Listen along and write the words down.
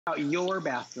your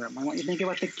bathroom. I want you to think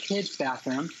about the kids'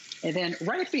 bathroom. And then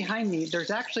right behind me,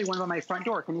 there's actually one on my front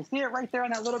door. Can you see it right there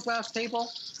on that little glass table?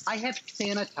 I have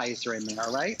sanitizer in there,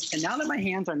 right? And now that my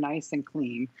hands are nice and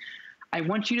clean, I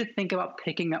want you to think about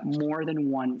picking up more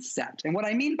than one set. And what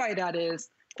I mean by that is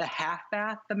the half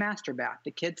bath, the master bath,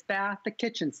 the kids' bath, the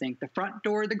kitchen sink, the front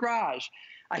door, the garage.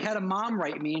 I had a mom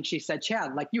write me and she said,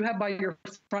 Chad, like you have by your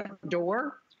front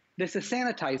door, this is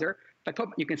sanitizer. If I put,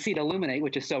 you can see it illuminate,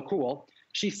 which is so cool.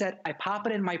 She said, I pop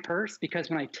it in my purse because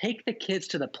when I take the kids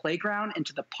to the playground and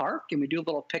to the park and we do a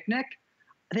little picnic,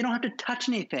 they don't have to touch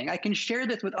anything. I can share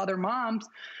this with other moms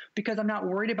because I'm not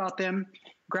worried about them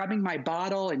grabbing my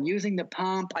bottle and using the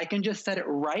pump. I can just set it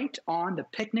right on the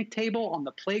picnic table, on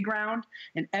the playground,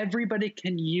 and everybody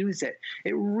can use it.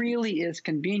 It really is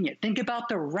convenient. Think about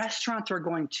the restaurants we're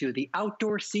going to, the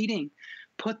outdoor seating.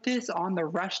 Put this on the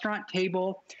restaurant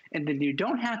table, and then you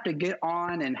don't have to get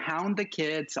on and hound the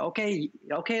kids. Okay,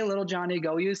 little Johnny,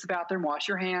 go use the bathroom, wash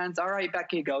your hands. All right,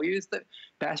 Becky, go use the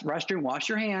restroom, wash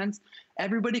your hands.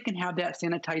 Everybody can have that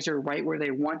sanitizer right where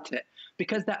they want it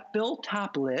because that fill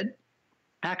top lid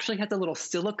actually has a little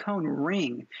silicone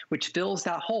ring which fills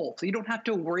that hole. So you don't have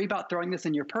to worry about throwing this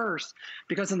in your purse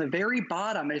because on the very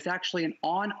bottom is actually an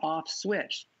on-off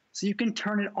switch. So you can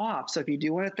turn it off. So if you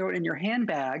do want to throw it in your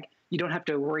handbag, you don't have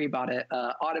to worry about it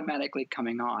automatically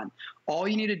coming on. All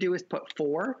you need to do is put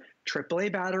 4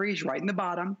 AAA batteries right in the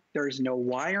bottom. There's no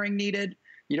wiring needed.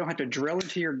 You don't have to drill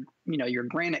into your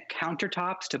granite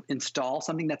countertops to install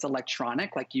something that's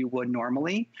electronic like you would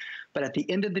normally. But at the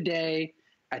end of the day,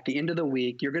 at the end of the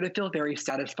week, you're going to feel very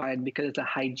satisfied because it's a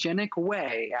hygienic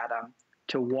way, Adam,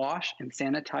 to wash and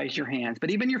sanitize your hands,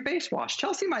 but even your face wash.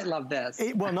 Chelsea might love this.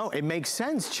 Well, no, it makes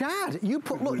sense. Chad, you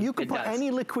put, look, you could put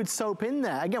any liquid soap in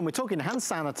there. Again, we're talking hand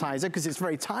sanitizer because it's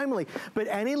very timely, but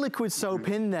any liquid soap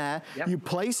in there, you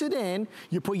place it in,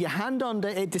 you put your hand under,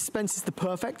 it dispenses the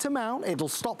perfect amount. It'll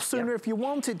stop sooner if you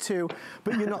want it to,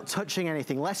 but you're not touching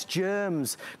anything. Less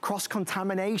germs,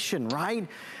 cross-contamination, right?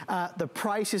 The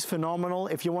price is phenomenal.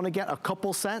 If you want to get a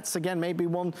couple sets, again, maybe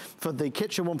one for the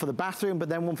kitchen, one for the bathroom, but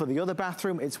then one for the other bathroom,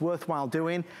 it's worthwhile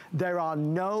doing. There are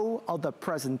no other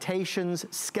presentations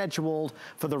scheduled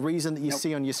for the reason that you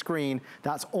see on your screen.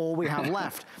 That's all we have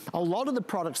left. A lot of the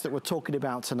products that we're talking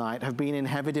about tonight have been in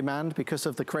heavy demand because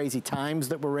of the crazy times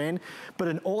that we're in, but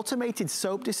an automated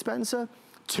soap dispenser,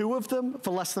 2 of them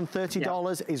for less than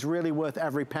 $30 is really worth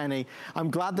every penny. I'm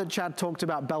glad that Chad talked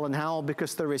about Bell & Howell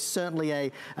because there is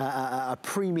certainly a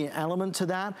premium element to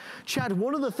that. Chad,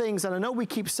 one of the things, and I know we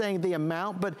keep saying the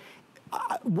amount, but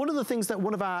one of the things that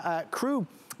one of our crew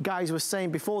guys was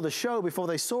saying before the show, before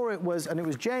they saw it was, and it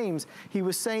was James, he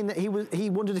was saying that he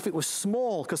wondered if it was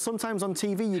small, because sometimes on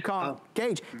TV you can't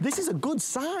gauge. This is a good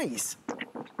size.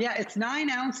 Yeah, it's 9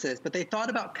 ounces, but they thought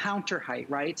about counter height,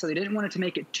 right? So they didn't want it to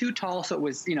make it too tall so it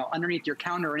was, underneath your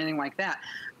counter or anything like that.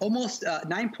 Almost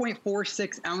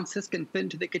 9.46 ounces can fit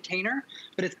into the container,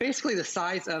 but it's basically the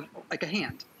size of like a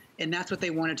hand. And that's what they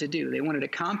wanted to do. They wanted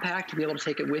it compact to be able to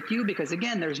take it with you because,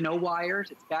 again, there's no wires.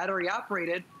 It's battery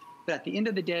operated. But at the end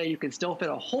of the day, you can still fit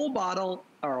a whole bottle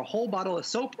or a whole bottle of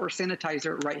soap or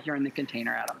sanitizer right here in the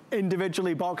container, Adam.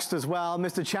 Individually boxed as well.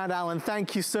 Mr. Chad Allen,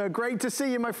 thank you, sir. Great to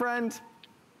see you, my friend.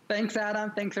 Thanks,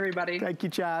 Adam. Thanks, everybody. Thank you,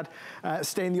 Chad.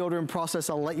 Stay in the ordering process.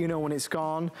 I'll let you know when it's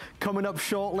gone. Coming up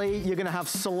shortly, you're going to have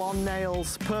salon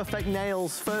nails, perfect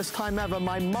nails. First time ever,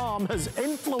 my mom has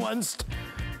influenced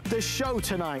the show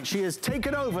tonight. She has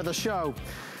taken over the show.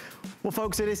 Well,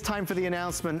 folks, it is time for the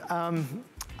announcement.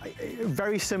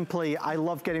 Very simply, I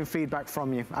love getting feedback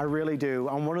from you. I really do.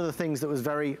 And one of the things that was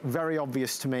very, very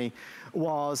obvious to me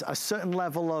was a certain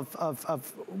level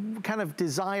of kind of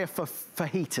desire for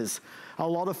heaters. A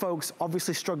lot of folks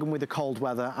obviously struggling with the cold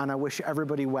weather, and I wish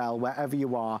everybody well wherever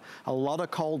you are. A lot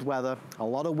of cold weather, a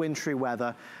lot of wintry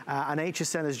weather, and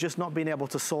HSN has just not been able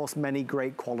to source many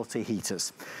great quality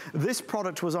heaters. This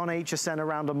product was on HSN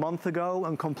around a month ago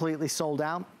and completely sold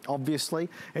out, obviously.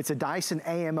 It's a Dyson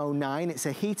AM09. It's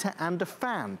a heater and a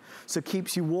fan, so it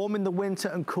keeps you warm in the winter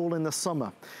and cool in the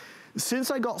summer.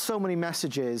 Since I got so many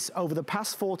messages, over the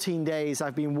past 14 days,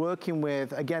 I've been working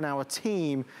with, again, our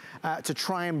team to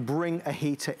try and bring a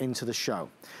heater into the show.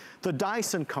 The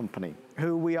Dyson company,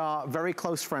 who we are very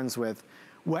close friends with,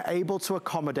 were able to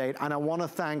accommodate, and I want to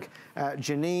thank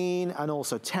Janine and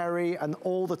also Terry and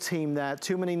all the team there,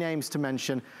 too many names to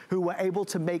mention, who were able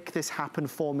to make this happen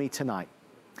for me tonight.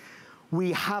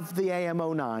 We have the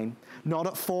AM09, not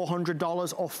at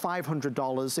 $400 or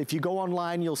 $500. If you go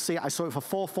online, you'll see it. I saw it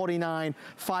for $449,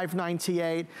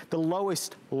 $598. The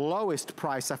lowest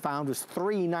price I found was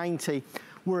 $390.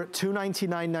 We're at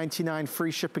 $299.99,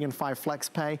 free shipping and 5 flex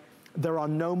pay. There are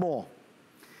no more.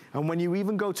 And when you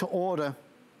even go to order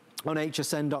on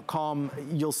hsn.com,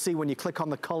 you'll see when you click on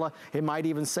the color, it might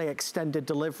even say extended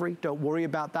delivery. Don't worry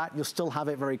about that. You'll still have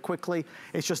it very quickly.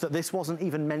 It's just that this wasn't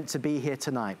even meant to be here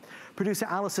tonight. Producer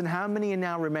Allison, how many are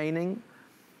now remaining?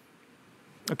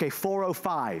 Okay,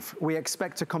 405. We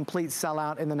expect a complete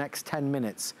sellout in the next 10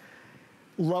 minutes.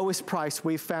 Lowest price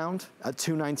we've found at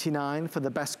 $299 for the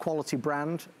best quality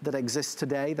brand that exists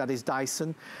today, that is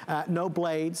Dyson. No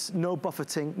blades, no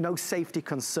buffeting, no safety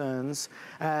concerns,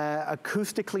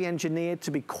 acoustically engineered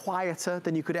to be quieter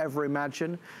than you could ever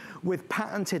imagine. With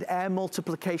patented air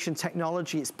multiplication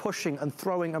technology, it's pushing and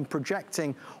throwing and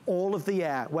projecting all of the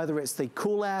air, whether it's the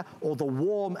cool air or the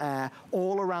warm air,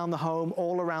 all around the home,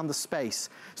 all around the space.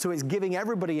 So it's giving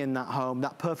everybody in that home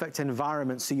that perfect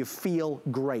environment so you feel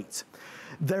great.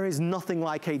 There is nothing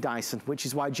like a Dyson, which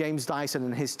is why James Dyson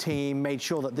and his team made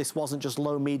sure that this wasn't just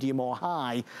low, medium, or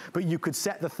high, but you could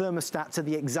set the thermostat to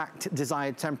the exact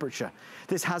desired temperature.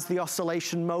 This has the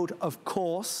oscillation mode, of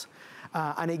course,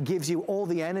 and it gives you all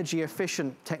the energy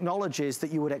efficient technologies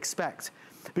that you would expect.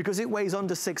 Because it weighs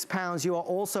under 6 pounds, you are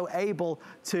also able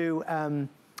to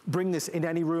bring this in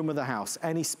any room of the house,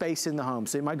 any space in the home.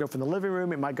 So it might go from the living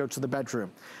room, it might go to the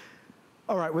bedroom.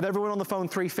 All right, with everyone on the phone,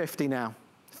 $350 now.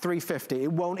 $350.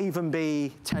 It won't even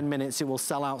be 10 minutes. It will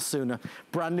sell out sooner.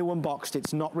 Brand new unboxed.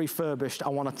 It's not refurbished. I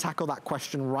want to tackle that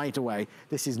question right away.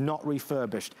 This is not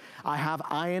refurbished. I have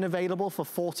iron available for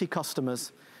 40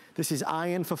 customers. This is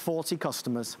iron for 40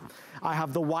 customers. I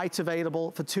have the white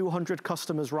available for 200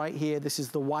 customers right here. This is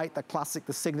the white, the classic,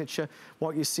 the signature,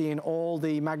 what you see in all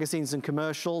the magazines and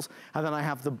commercials. And then I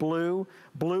have the blue.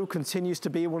 Blue continues to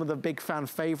be one of the big fan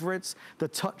favorites. The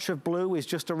touch of blue is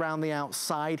just around the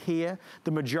outside here.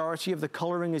 The majority of the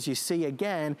coloring, as you see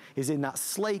again, is in that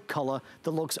slate color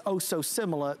that looks oh so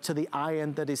similar to the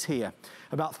iron that is here.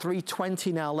 About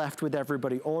 320 now left with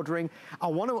everybody ordering. I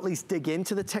want to at least dig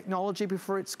into the technology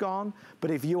before it's gone,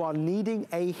 but if you are needing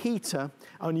a heater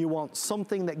and you want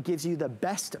something that gives you the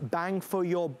best bang for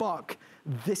your buck,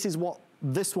 this is what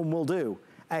this one will do.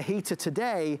 A heater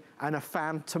today and a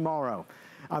fan tomorrow.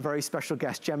 Our very special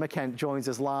guest, Gemma Kent, joins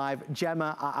us live.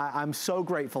 Gemma, I'm so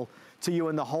grateful to you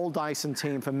and the whole Dyson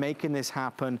team for making this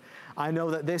happen. I know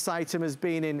that this item has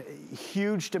been in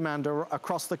huge demand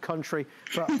across the country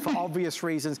for obvious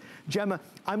reasons. Gemma,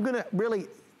 I'm gonna really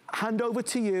hand over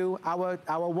to you.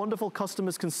 Our wonderful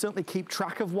customers can certainly keep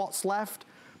track of what's left.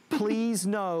 Please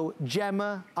know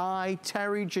Gemma,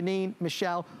 Terry, Janine,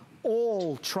 Michelle,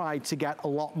 all tried to get a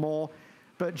lot more.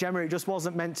 But Gemma, it just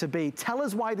wasn't meant to be. Tell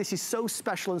us why this is so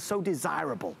special and so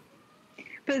desirable.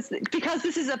 Because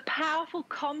this is a powerful,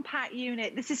 compact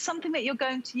unit. This is something that you're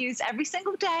going to use every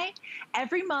single day,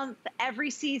 every month,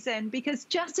 every season, because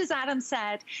just as Adam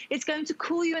said, it's going to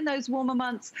cool you in those warmer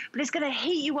months, but it's going to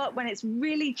heat you up when it's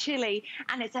really chilly,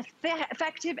 and it's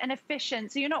effective and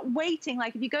efficient. So you're not waiting.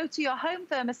 Like if you go to your home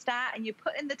thermostat and you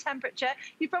put in the temperature,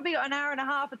 you've probably got an hour and a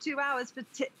half or 2 hours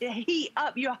to heat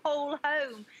up your whole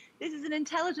home. This is an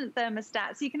intelligent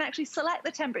thermostat, so you can actually select the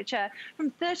temperature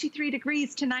from 33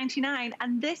 degrees to 99,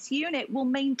 and this unit will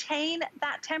maintain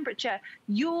that temperature,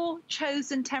 your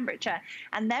chosen temperature.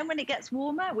 And then when it gets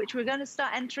warmer, which we're going to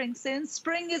start entering soon,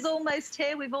 spring is almost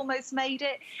here, we've almost made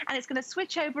it, and it's going to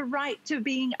switch over right to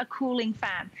being a cooling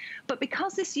fan. But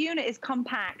because this unit is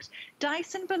compact,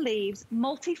 Dyson believes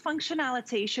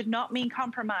multifunctionality should not mean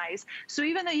compromise. So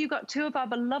even though you've got two of our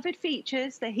beloved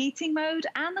features, the heating mode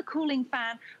and the cooling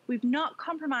fan, we've not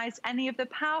compromised any of the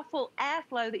powerful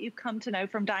airflow that you've come to know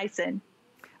from Dyson.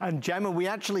 And Gemma, we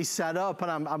actually set up,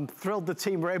 and I'm thrilled the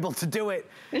team were able to do it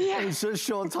in such a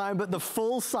short time, but the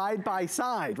full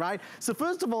side-by-side, right? So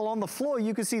first of all, on the floor,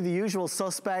 you can see the usual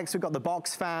suspects. We've got the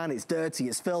box fan, it's dirty,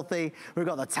 it's filthy. We've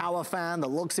got the tower fan that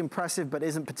looks impressive, but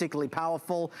isn't particularly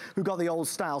powerful. We've got the old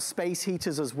style space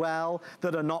heaters as well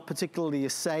that are not particularly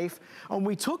as safe. And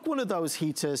we took one of those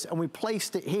heaters and we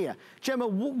placed it here. Gemma,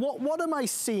 what am I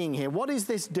seeing here? What is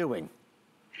this doing?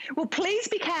 Well, please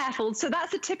be careful. So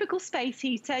that's a typical space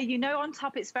heater. You know, on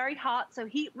top it's very hot, so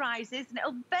heat rises and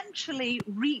it'll eventually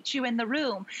reach you in the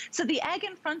room. So the egg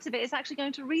in front of it is actually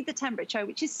going to read the temperature,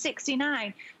 which is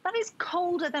 69. That is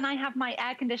colder than I have my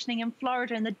air conditioning in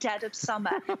Florida in the dead of summer.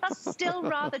 That's still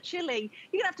rather chilly.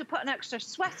 You're going to have to put an extra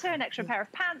sweater, an extra pair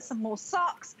of pants, some more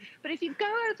socks. But if you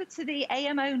go over to the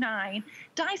AM09,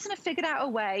 Dyson have figured out a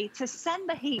way to send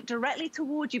the heat directly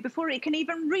towards you before it can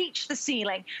even reach the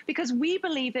ceiling, because we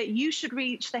believe believe that you should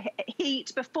reach the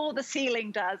heat before the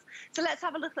ceiling does. So let's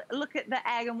have a look at the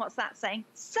egg, and what's that saying?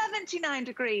 79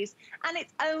 degrees. And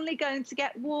it's only going to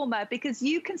get warmer because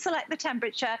you can select the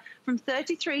temperature from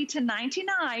 33 to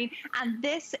 99, and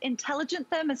this intelligent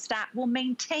thermostat will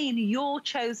maintain your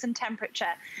chosen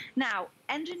temperature. Now,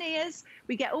 engineers,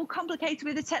 we get all complicated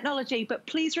with the technology, but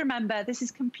please remember, this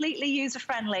is completely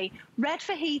user-friendly. Red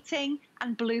for heating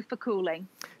and blue for cooling.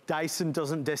 Dyson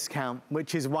doesn't discount,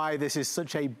 which is why this is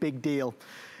such a big deal.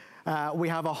 We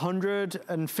have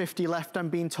 150 left, I'm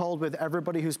being told, with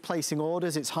everybody who's placing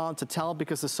orders. It's hard to tell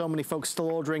because there's so many folks still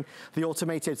ordering the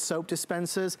automated soap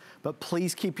dispensers, but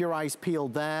please keep your eyes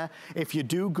peeled there. If you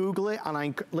do Google it,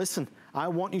 and listen, I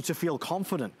want you to feel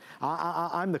confident.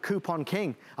 I'm the coupon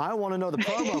king. I want to know the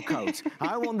promo codes.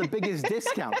 I want the biggest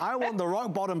discount. I want the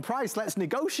rock bottom price. Let's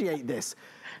negotiate this.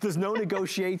 There's no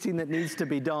negotiating that needs to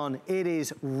be done. It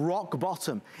is rock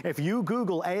bottom. If you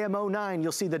Google AM09,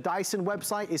 you'll see the Dyson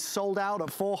website is sold out at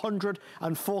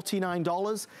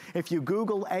 $449. If you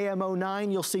Google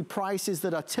AM09, you'll see prices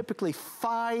that are typically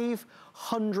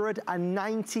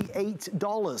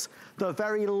 $598. The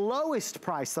very lowest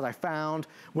price that I found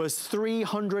was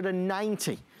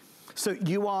 $390. So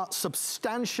you are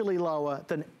substantially lower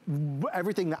than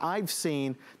everything that I've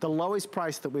seen, the lowest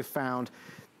price that we've found.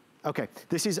 Okay,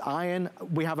 this is iron.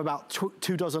 We have about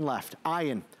two dozen left.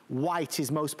 Iron, white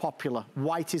is most popular.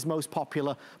 White is most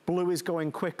popular. Blue is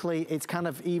going quickly. It's kind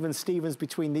of even Stevens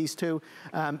between these two.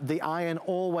 The iron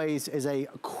always is a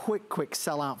quick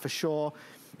sellout for sure.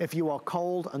 If you are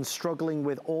cold and struggling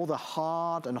with all the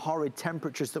hard and horrid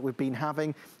temperatures that we've been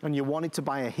having and you wanted to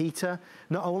buy a heater,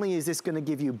 not only is this going to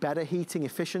give you better heating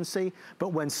efficiency,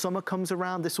 but when summer comes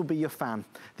around, this will be your fan.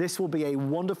 This will be a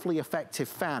wonderfully effective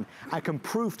fan. I can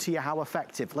prove to you how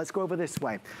effective. Let's go over this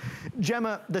way.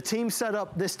 Gemma, the team set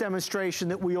up this demonstration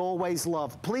that we always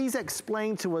love. Please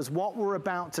explain to us what we're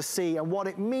about to see and what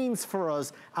it means for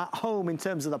us at home in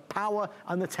terms of the power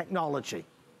and the technology.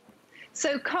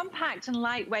 So compact and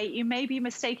lightweight, you may be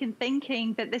mistaken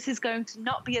thinking that this is going to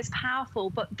not be as powerful,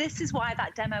 but this is why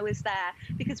that demo is there,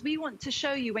 because we want to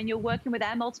show you when you're working with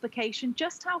air multiplication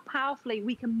just how powerfully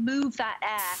we can move that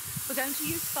air. We're going to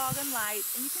use fog and light,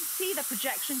 and you can see the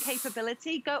projection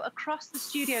capability go across the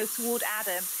studio toward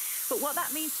Adam. But what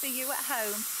that means for you at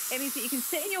home, it means that you can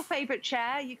sit in your favorite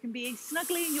chair, you can be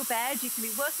snugly in your bed, you can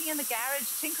be working in the garage,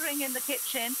 tinkering in the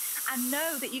kitchen, and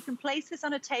know that you can place this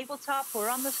on a tabletop or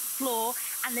on the floor,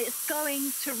 and it's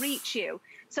going to reach you.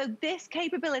 So this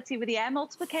capability with the air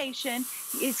multiplication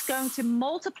is going to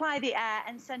multiply the air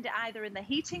and send it either in the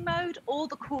heating mode or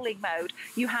the cooling mode.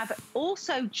 You have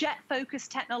also jet focus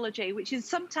technology, which is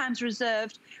sometimes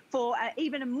reserved for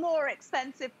even a more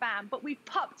expensive fan, but we've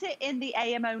popped it in the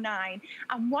AM09.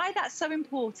 And why that's so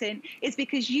important is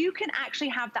because you can actually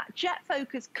have that jet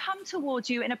focus come towards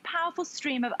you in a powerful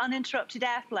stream of uninterrupted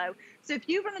airflow. So if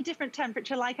you run a different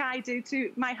temperature like I do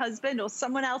to my husband or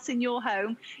someone else in your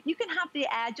home, you can have the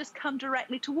air just come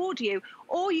directly toward you,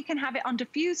 or you can have it on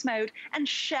diffuse mode and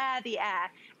share the air.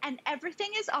 And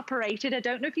everything is operated, I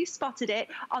don't know if you spotted it,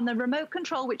 on the remote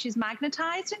control, which is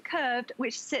magnetized and curved,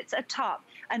 which sits atop.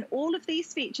 And all of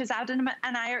these features Adam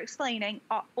and I are explaining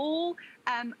are all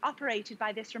operated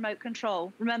by this remote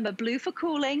control. Remember, blue for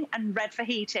cooling and red for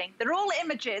heating. They're all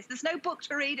images. There's no book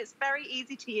to read. It's very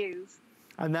easy to use.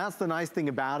 And that's the nice thing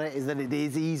about it, is that it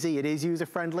is easy, it is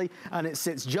user-friendly, and it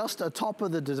sits just atop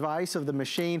of the device of the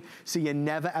machine, so you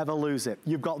never ever lose it.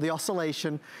 You've got the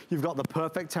oscillation, you've got the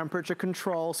perfect temperature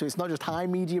control, so it's not just high,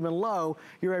 medium, and low.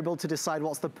 You're able to decide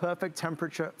what's the perfect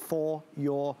temperature for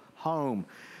your home.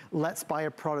 Let's buy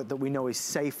a product that we know is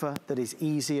safer, that is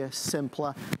easier,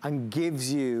 simpler, and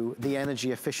gives you the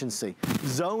energy efficiency.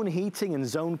 Zone heating and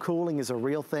zone cooling is a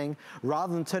real thing.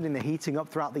 Rather than turning the heating up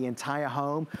throughout the entire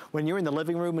home, when you're in the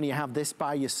living room and you have this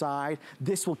by your side,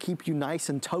 this will keep you nice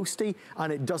and toasty,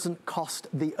 and it doesn't cost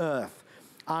the earth.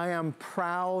 I am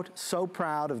proud, so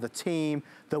proud of the team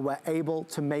that we're able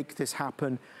to make this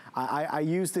happen. I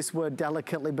use this word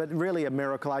delicately, but really a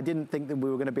miracle. I didn't think that we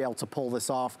were going to be able to pull this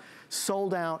off.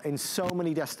 Sold out in so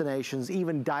many destinations.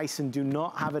 Even Dyson do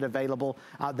not have it available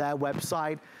at their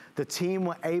website. The team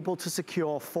were able to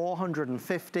secure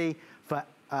 450 for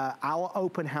our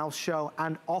open house show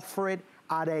and offer it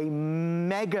at a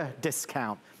mega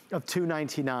discount of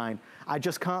 $299. I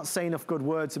just can't say enough good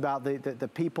words about the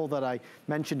people that I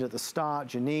mentioned at the start,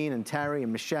 Janine and Terry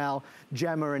and Michelle,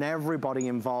 Gemma and everybody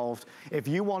involved. If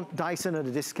you want Dyson at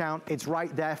a discount, it's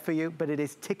right there for you, but it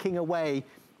is ticking away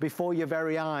before your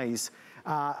very eyes.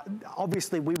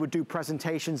 Obviously, we would do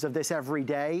presentations of this every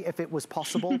day if it was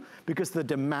possible because the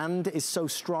demand is so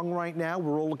strong right now.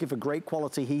 We're all looking for great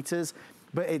quality heaters.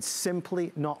 but it's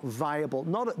simply not viable.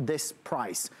 Not at this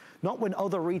price. Not when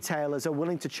other retailers are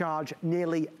willing to charge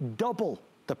nearly double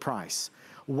the price.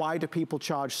 Why do people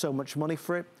charge so much money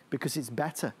for it? Because it's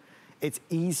better. It's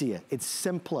easier, it's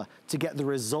simpler to get the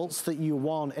results that you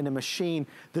want in a machine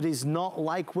that is not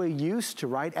like we're used to,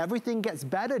 right? Everything gets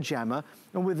better, Gemma.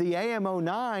 And with the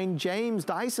AM09, James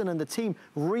Dyson and the team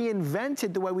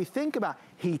reinvented the way we think about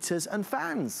heaters and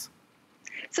fans.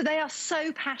 So they are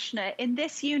so passionate. In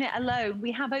this unit alone,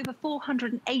 we have over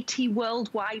 480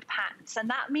 worldwide patents. And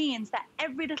that means that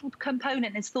every little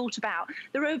component is thought about.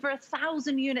 There are over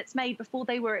 1,000 units made before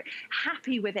they were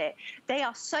happy with it. They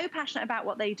are so passionate about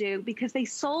what they do because they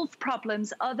solve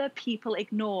problems other people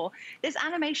ignore. This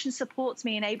animation supports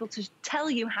me and able to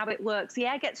tell you how it works. The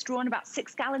air gets drawn about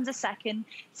 6 gallons a second,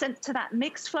 sent to that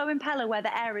mixed flow impeller where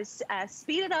the air is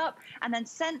speeded up and then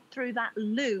sent through that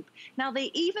loop. Now,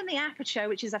 even the aperture,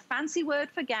 which is a fancy word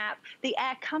for gap, the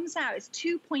air comes out, it's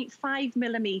 2.5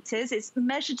 millimeters. It's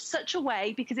measured such a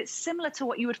way because it's similar to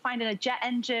what you would find in a jet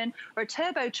engine or a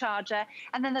turbocharger.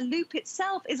 And then the loop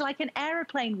itself is like an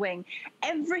aeroplane wing.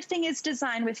 Everything is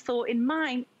designed with thought in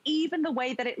mind, even the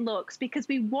way that it looks, because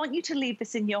we want you to leave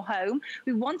this in your home.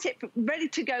 We want it ready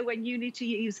to go when you need to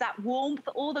use that warmth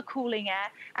or the cooling air.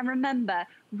 And remember,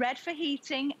 red for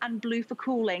heating and blue for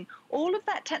cooling. All of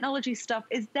that technology stuff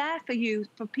is there for you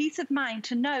for peace of mind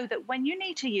to know that when you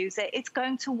need to use it, it's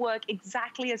going to work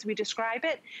exactly as we describe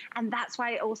it. And that's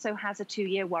why it also has a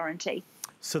 2-year warranty.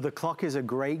 So the clock is a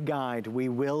great guide. We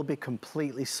will be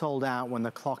completely sold out when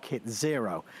the clock hits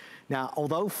 0. Now,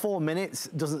 although 4 minutes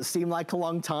doesn't seem like a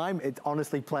long time, it's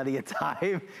honestly plenty of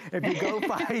time. If you go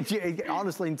by,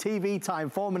 honestly, in TV time,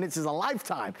 4 minutes is a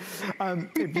lifetime.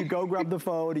 If you go grab the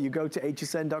phone, or you go to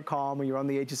hsn.com, or you're on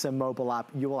the HSN mobile app,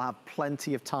 you will have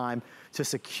plenty of time to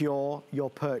secure your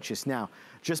purchase. Now,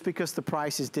 just because the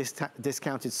price is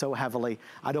discounted so heavily,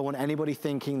 I don't want anybody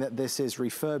thinking that this is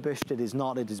refurbished. It is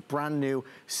not. It is brand new,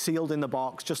 sealed in the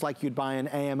box, just like you'd buy an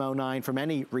AM09 from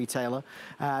any retailer.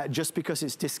 Just because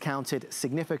it's discounted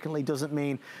significantly doesn't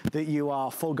mean that you are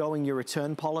foregoing your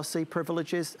return policy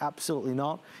privileges. Absolutely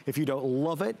not. If you don't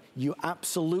love it, you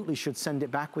absolutely should send it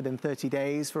back within 30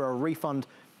 days for a refund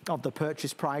of the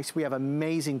purchase price. We have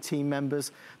amazing team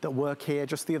members that work here.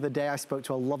 Just the other day, I spoke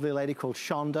to a lovely lady called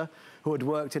Shonda, who had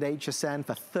worked at HSN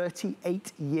for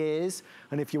 38 years.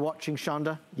 And if you're watching,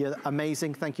 Shonda, you're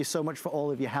amazing. Thank you so much for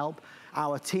all of your help.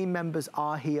 Our team members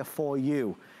are here for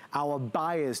you. Our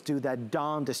buyers do their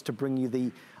darndest to bring you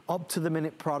the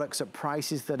up-to-the-minute products at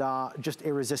prices that are just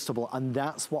irresistible, and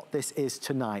that's what this is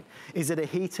tonight. Is it a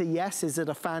heater? Yes. Is it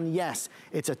a fan? Yes.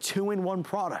 It's a 2-in-1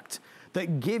 product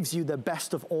that gives you the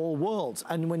best of all worlds.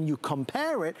 And when you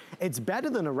compare it, it's better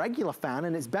than a regular fan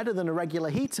and it's better than a regular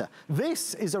heater.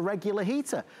 This is a regular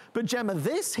heater. But Gemma,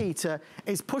 this heater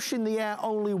is pushing the air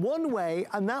only one way,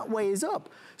 and that way is up.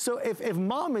 So if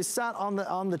mom is sat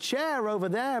on the chair over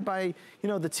there by, you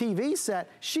know, the TV set,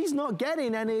 she's not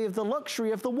getting any of the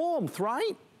luxury of the warmth,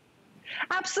 right?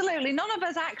 Absolutely. None of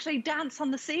us actually dance on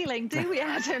the ceiling, do we,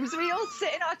 Adams? We all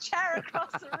sit in our chair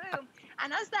across the room.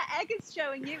 And as that egg is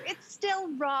showing you, it's still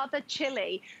rather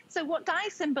chilly. So what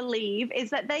Dyson believe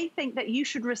is that they think that you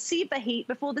should receive the heat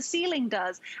before the ceiling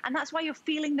does. And that's why you're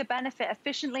feeling the benefit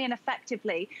efficiently and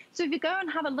effectively. So if you go and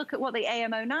have a look at what the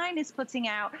AM09 is putting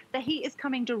out, the heat is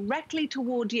coming directly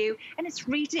toward you and it's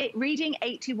reading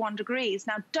 81 degrees.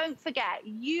 Now, don't forget,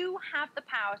 you have the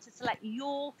power to select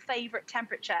your favorite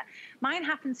temperature. Mine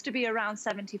happens to be around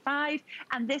 75,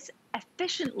 and this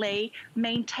efficiently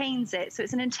maintains it. So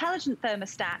it's an intelligent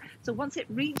thermostat. So once it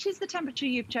reaches the temperature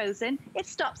you've chosen, it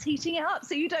stops heating it up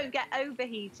so you don't get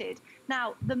overheated.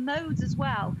 Now, the modes as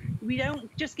well. We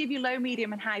don't just give you low,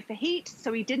 medium, and high for heat.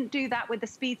 So we didn't do that with the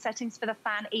speed settings for the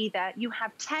fan either. You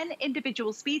have 10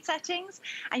 individual speed settings,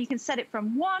 and you can set it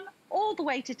from 1 all the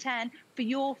way to 10 for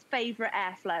your favorite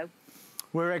airflow.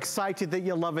 We're excited that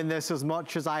you're loving this as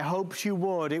much as I hoped you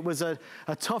would. It was a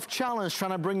tough challenge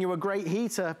trying to bring you a great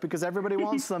heater because everybody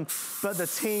wants them, but the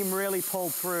team really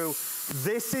pulled through.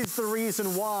 This is the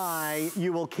reason why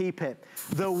you will keep it.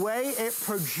 The way it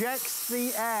projects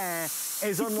the air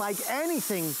is unlike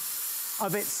anything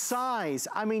of its size.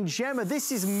 I mean, Gemma,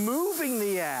 this is moving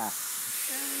the air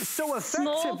so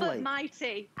effectively. Small but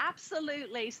mighty,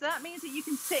 absolutely. So that means that you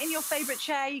can sit in your favorite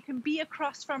chair, you can be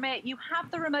across from it, you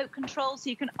have the remote control so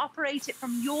you can operate it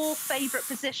from your favorite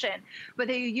position,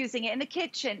 whether you're using it in the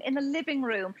kitchen, in the living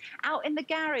room, out in the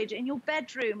garage, in your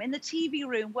bedroom, in the TV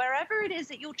room, wherever it is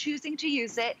that you're choosing to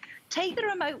use it. Take the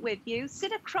remote with you,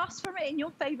 sit across from it in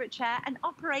your favorite chair and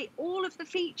operate all of the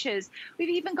features. We've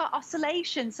even got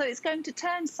oscillation, so it's going to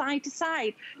turn side to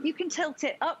side. You can tilt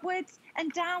it upwards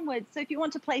and downwards. So if you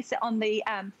want to place it on the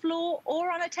floor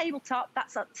or on a tabletop,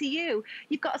 that's up to you.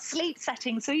 You've got a sleep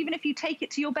setting, so even if you take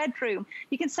it to your bedroom,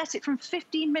 you can set it from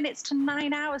 15 minutes to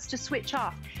 9 hours to switch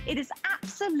off. It is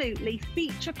absolutely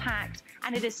feature-packed,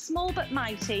 and it is small but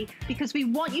mighty because we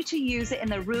want you to use it in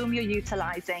the room you're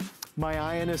utilizing. My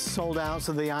iron is sold out,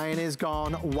 so the iron is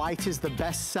gone. White is the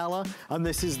best seller, and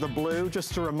this is the blue.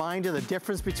 Just a reminder, the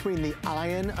difference between the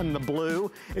iron and the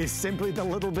blue is simply the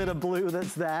little bit of blue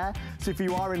that's there. So if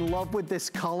you are in love with this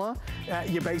color,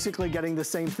 you're basically getting the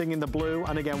same thing in the blue.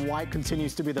 And again, white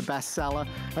continues to be the best seller.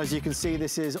 As you can see,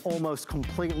 this is almost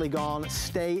completely gone.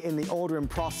 Stay in the ordering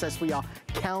process. We are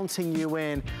counting you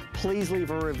in. Please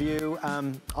leave a review.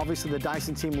 Obviously, the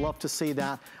Dyson team love to see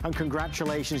that. And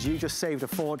congratulations, you just saved a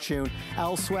fortune.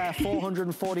 Elsewhere,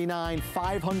 $449,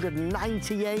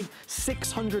 $598,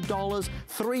 $600,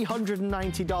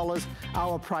 $390.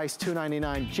 Our price,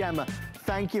 $299. Gemma,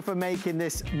 thank you for making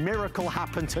this miracle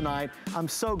happen tonight. I'm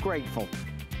so grateful.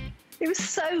 It was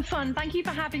so fun. Thank you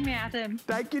for having me, Adam.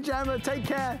 Thank you, Gemma. Take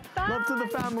care. Bye. Love to the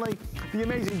family. The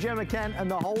amazing Gemma Kent and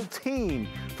the whole team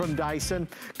from Dyson.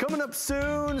 Coming up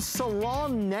soon,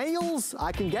 salon nails.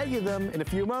 I can get you them in a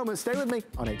few moments. Stay with me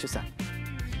on HSN.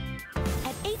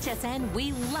 At HSN,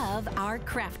 we love our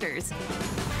crafters.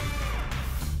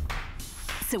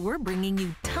 So we're bringing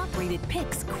you top-rated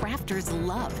picks crafters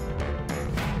love.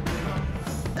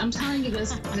 I'm telling you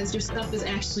this because your stuff is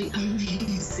actually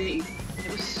amazing.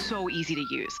 It was so easy to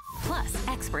use. Plus,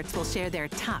 experts will share their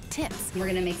top tips. We're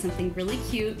gonna make something really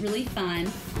cute, really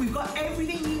fun. We've got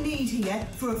everything you need here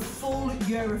for a full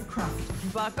year of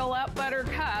craft. Buckle up,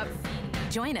 Buttercup.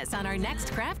 Join us on our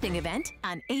next crafting event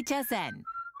on HSN.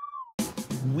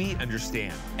 We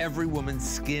understand every woman's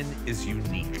skin is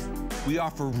unique. We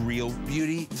offer real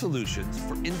beauty solutions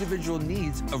for individual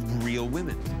needs of real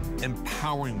women,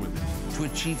 empowering women to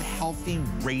achieve healthy,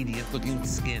 radiant-looking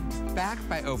skin, backed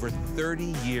by over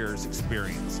 30 years'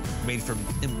 experience, made from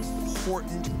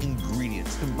important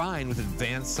ingredients combined with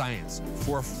advanced science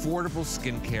for affordable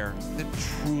skincare that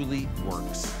truly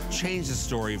works. Change the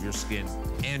story of your skin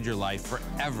and your life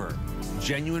forever.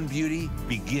 Genuine beauty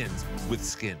begins with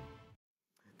skin.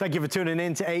 Thank you for tuning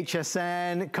in to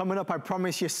HSN. Coming up, I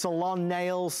promise you, salon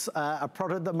nails, a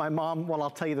product that my mom, well, I'll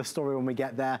tell you the story when we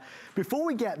get there. Before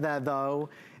we get there, though,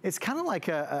 it's kind of like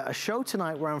a show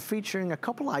tonight where I'm featuring a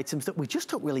couple items that we just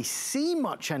don't really see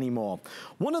much anymore.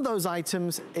 One of those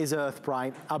items is Earth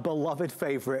Bright, a beloved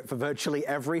favorite for virtually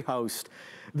every host.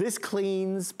 This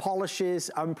cleans, polishes,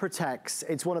 and protects.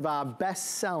 It's one of our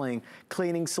best-selling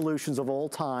cleaning solutions of all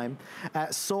time.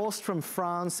 Sourced from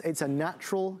France, it's a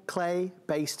natural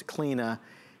clay-based cleaner.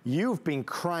 You've been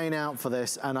crying out for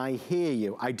this, and I hear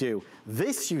you, I do.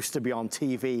 This used to be on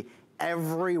TV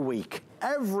every week,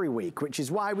 which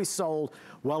is why we sold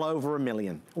well over 1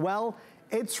 million. Well,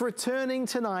 it's returning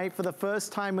tonight for the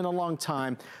first time in a long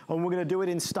time, and we're gonna do it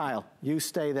in style. You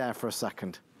stay there for a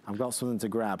second. I've got something to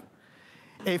grab.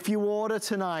 If you order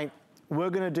tonight,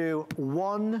 we're gonna do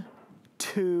 1,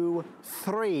 2,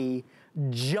 3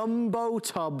 jumbo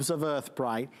tubs of Earth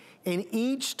Bright. In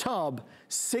each tub,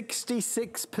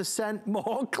 66%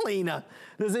 more cleaner.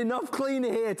 There's enough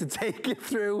cleaner here to take you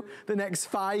through the next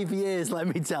 5 years, let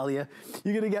me tell you.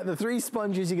 You're gonna get the 3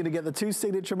 sponges, you're gonna get the 2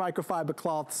 signature microfiber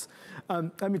cloths.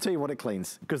 Let me tell you what it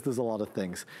cleans, because there's a lot of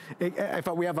things. In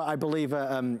fact, we have, I believe,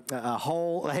 a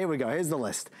whole, here we go, here's the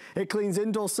list. It cleans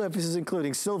indoor surfaces,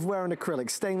 including silverware and acrylic,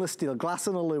 stainless steel, glass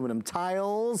and aluminum,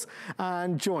 tiles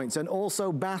and joints, and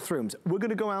also bathrooms. We're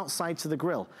gonna go outside to the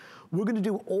grill. We're gonna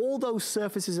do all those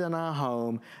surfaces in our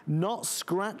home, not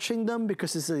scratching them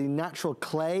because it's a natural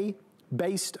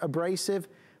clay-based abrasive,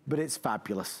 but it's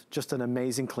fabulous. Just an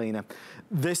amazing cleaner.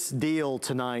 This deal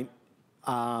tonight,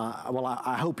 well,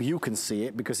 I hope you can see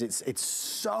it because it's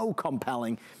so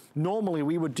compelling. Normally,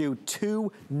 we would do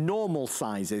 2 normal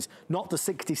sizes, not the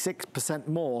 66%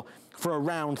 more, for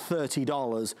around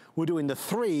 $30. We're doing the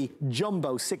 3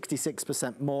 jumbo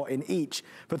 66% more in each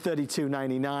for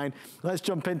 $32.99. Let's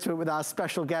jump into it with our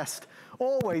special guest.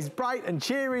 Always bright and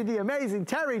cheery, the amazing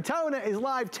Terry Toner is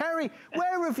live. Terry,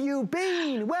 where have you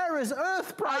been? Where has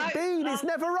Earth Bright been? It's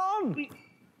never on.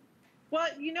 Well,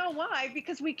 you know why?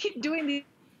 Because we keep doing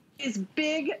these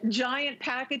big, giant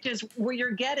packages where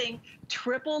you're getting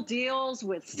triple deals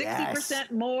with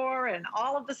 60% more and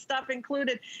all of the stuff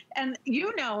included. And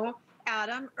you know,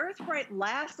 Adam, Earth Bright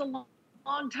lasts a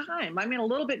long time. I mean, a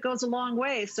little bit goes a long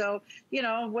way. So, you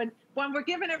know, when we're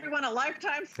giving everyone a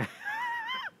lifetime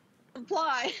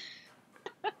supply,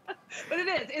 but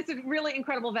it's a really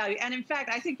incredible value. And in fact,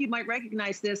 I think you might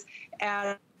recognize this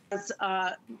as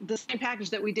the same package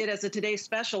that we did as a Today's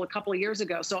Special a couple of years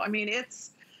ago. So, I mean,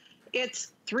 it's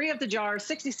It's 3 of the jars,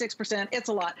 66%. It's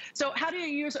a lot. So how do you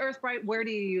use EarthBrite? Where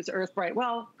do you use EarthBrite?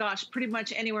 Well, gosh, pretty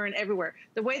much anywhere and everywhere.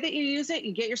 The way that you use it,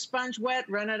 you get your sponge wet,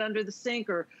 run it under the sink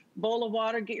or bowl of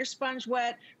water, get your sponge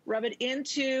wet, rub it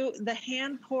into the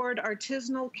hand-poured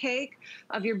artisanal cake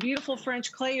of your beautiful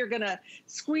French clay. You're going to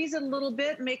squeeze it a little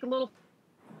bit, make a little,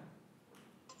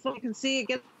 so you can see it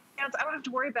gets, I don't have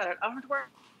to worry about it. I don't have to worry.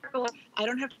 I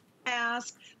don't have to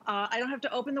ask. I don't have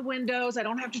to open the windows. I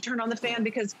don't have to turn on the fan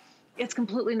because it's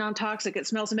completely non-toxic. It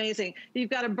smells amazing. You've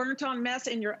got a burnt-on mess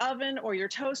in your oven or your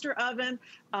toaster oven,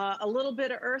 a little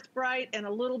bit of EarthBrite and a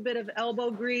little bit of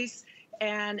elbow grease,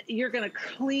 and you're going to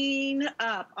clean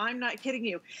up. I'm not kidding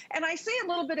you. And I say a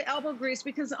little bit of elbow grease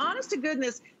because, honest to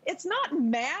goodness, it's not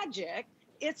magic.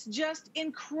 It's just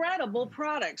incredible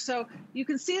product. So you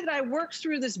can see that I worked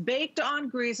through this baked-on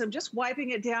grease. I'm just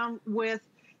wiping it down with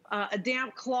a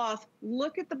damp cloth.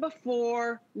 Look at the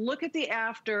before. Look at the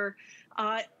after.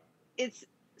 It's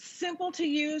simple to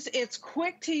use, it's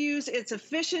quick to use, it's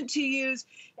efficient to use,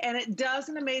 and it does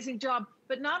an amazing job.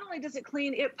 But not only does it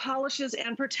clean, it polishes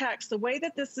and protects. The way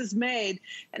that this is made,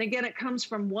 and again, it comes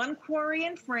from one quarry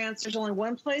in France. There's only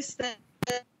one place that...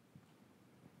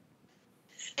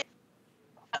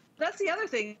 That's the other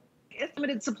thing. It's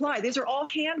limited supply. These are all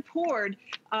hand-poured.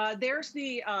 There's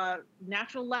the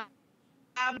natural lab.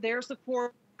 There's the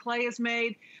quarry clay is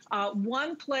made.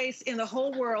 One place in the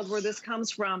whole world where this comes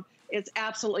from. It's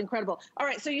absolutely incredible. All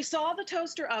right, so you saw the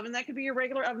toaster oven. That could be your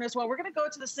regular oven as well. We're going to go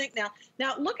to the sink now.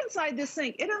 Now, look inside this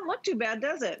sink. It doesn't look too bad,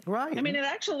 does it? Right. I mean, it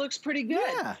actually looks pretty good.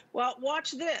 Yeah. Well,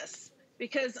 watch this,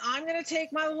 because I'm going to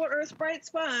take my little EarthBrite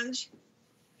sponge,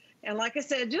 and like I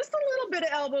said, just a little bit of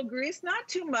elbow grease, not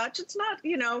too much. It's not,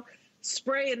 you know,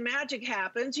 spray and magic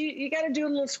happens. You got to do a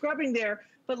little scrubbing there.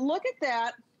 But look at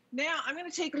that. Now, I'm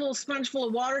going to take a little sponge full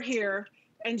of water here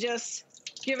and just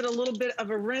give it a little bit of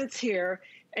a rinse here.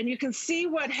 And you can see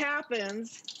what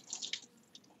happens.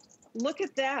 Look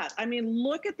at that. I mean,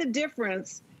 look at the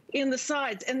difference in the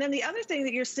sides. And then the other thing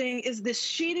that you're seeing is this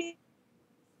sheeting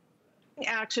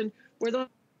action where the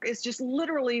is just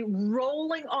literally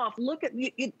rolling off. Look at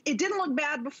it. It didn't look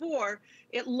bad before.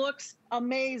 It looks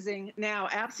amazing now.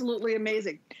 Absolutely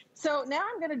amazing. So now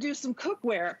I'm going to do some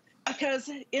cookware, because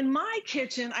in my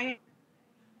kitchen, I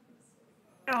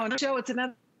don't know, it's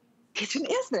another kitchen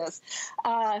is this.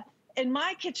 In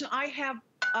my kitchen, I have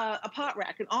a pot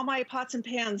rack, and all my pots and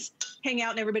pans hang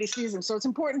out and everybody sees them. So it's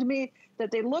important to me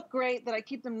that they look great, that I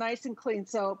keep them nice and clean.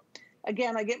 So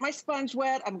again, I get my sponge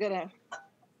wet. I'm going to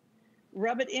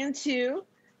rub it into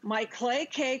my clay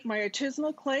cake, my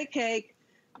artisanal clay cake,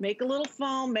 make a little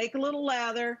foam, make a little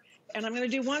lather, and I'm going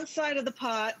to do one side of the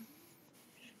pot.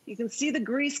 You can see the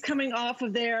grease coming off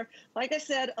of there. Like I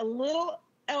said, a little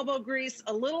elbow grease,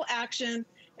 a little action,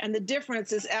 and the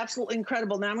difference is absolutely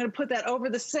incredible. Now I'm going to put that over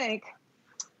the sink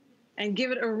and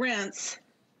give it a rinse.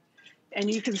 And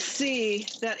you can see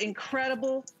that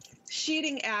incredible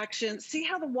sheeting action. See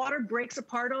how the water breaks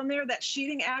apart on there, that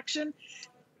sheeting action?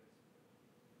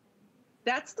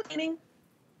 That's the cleaning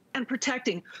and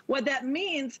protecting. What that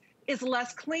means is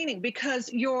less cleaning,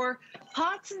 because your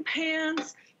pots and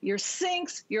pans, your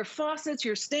sinks, your faucets,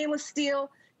 your stainless steel,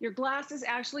 your glass is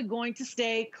actually going to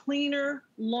stay cleaner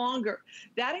longer.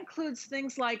 That includes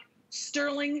things like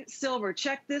sterling silver.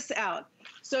 Check this out.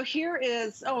 So here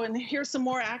is, oh, and here's some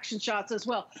more action shots as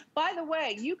well. By the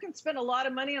way, you can spend a lot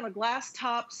of money on a glass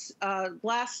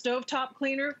stovetop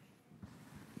cleaner.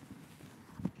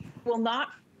 Will not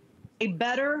a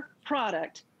better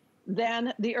product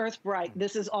than the EarthBrite.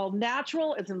 This is all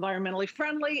natural, it's environmentally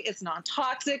friendly, it's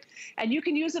non-toxic, and you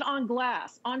can use it on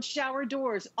glass, on shower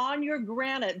doors, on your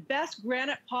granite. Best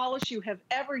granite polish you have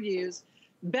ever used,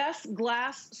 best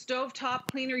glass stovetop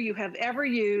cleaner you have ever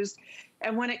used.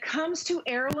 And when it comes to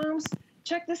heirlooms,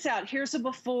 check this out. Here's a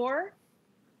before,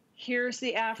 here's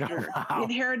the after. Wow. You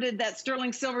inherited that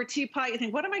sterling silver teapot. You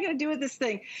think, what am I going to do with this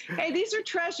thing? Hey, these are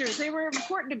treasures. They were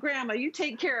important to Grandma. You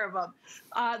take care of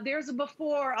them. There's a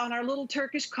before on our little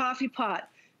Turkish coffee pot.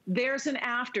 There's an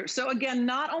after. So again,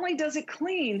 not only does it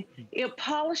clean, it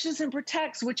polishes and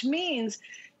protects, which means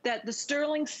that the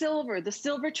sterling silver, the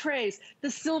silver trays, the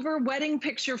silver wedding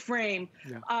picture frame,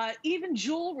 even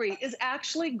jewelry is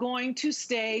actually going to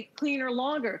stay cleaner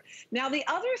longer. Now, the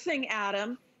other thing,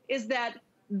 Adam, is that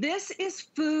this is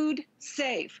food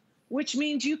safe, which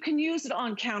means you can use it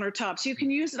on countertops. You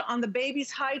can use it on the baby's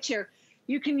high chair.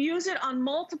 You can use it on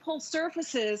multiple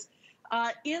surfaces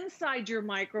inside your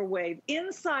microwave,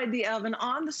 inside the oven,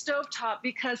 on the stovetop,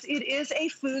 because it is a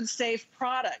food safe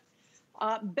product.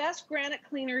 Best granite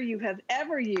cleaner you have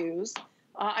ever used.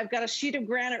 I've got a sheet of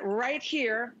granite right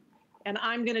here, and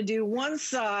I'm going to do one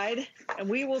side, and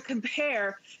we will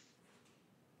compare.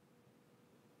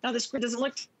 Now this doesn't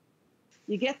look,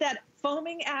 you get that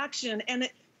foaming action, and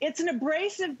it's an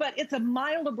abrasive, but it's a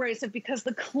mild abrasive because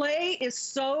the clay is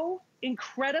so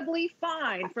incredibly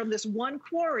fine from this one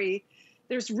quarry.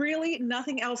 There's really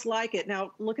nothing else like it.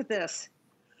 Now look at this.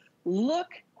 Look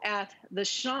at the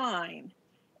shine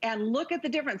and look at the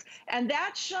difference. And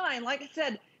that shine, like I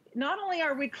said, not only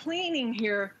are we cleaning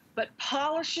here, but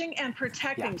polishing and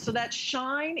protecting. So that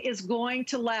shine is going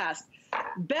to last.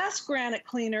 Best granite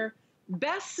cleaner,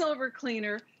 best silver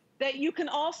cleaner that you can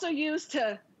also use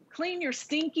to clean your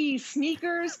stinky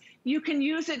sneakers. You can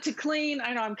use it to clean,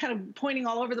 I know I'm kind of pointing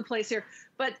all over the place here,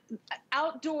 but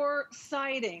outdoor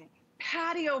siding,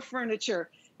 patio furniture.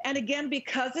 And again,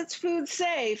 because it's food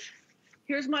safe,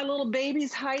 here's my little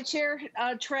baby's high chair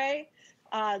tray.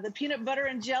 The peanut butter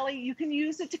and jelly, you can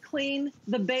use it to clean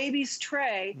the baby's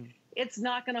tray. It's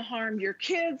not going to harm your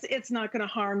kids. It's not going to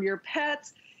harm your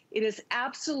pets. It is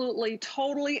absolutely,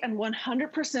 totally, and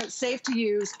 100% safe to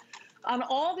use on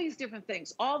all these different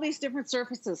things, all these different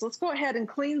surfaces. Let's go ahead and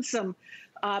clean some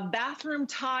bathroom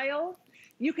tile.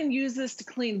 You can use this to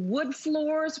clean wood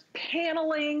floors,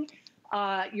 paneling,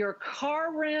 your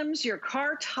car rims, your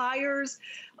car tires,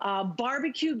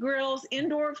 barbecue grills,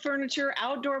 indoor furniture,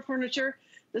 outdoor furniture.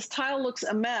 This tile looks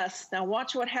a mess. Now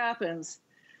watch what happens.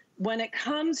 When it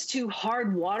comes to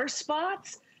hard water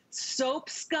spots, soap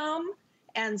scum,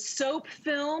 and soap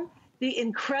film, the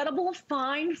incredible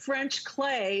fine French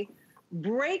clay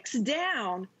breaks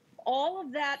down all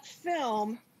of that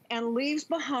film and leaves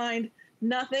behind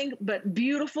nothing but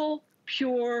beautiful,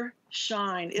 pure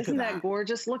shine. Isn't that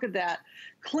gorgeous? Look at that.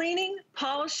 Cleaning,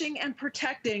 polishing, and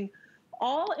protecting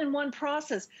all in one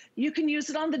process. You can use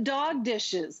it on the dog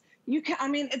dishes. You can, I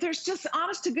mean, there's just,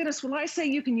 honest to goodness, when I say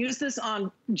you can use this on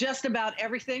just about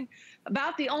everything,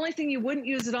 about the only thing you wouldn't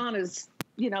use it on is,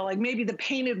 you know, like maybe the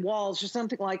painted walls or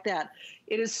something like that.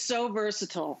 It is so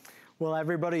versatile. Well,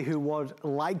 everybody who would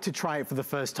like to try it for the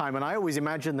first time, and I always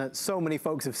imagine that so many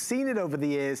folks have seen it over the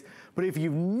years, but if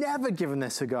you've never given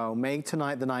this a go, make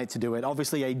tonight the night to do it.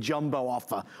 Obviously a jumbo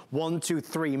offer, 1, 2,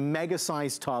 3 mega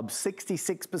size tubs,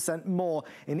 66% more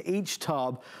in each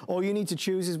tub. All you need to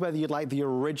choose is whether you'd like the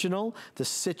original, the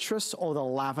citrus, or the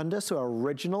lavender. So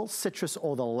original, citrus,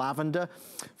 or the lavender.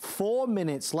 4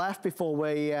 minutes left before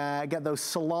we get those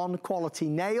salon quality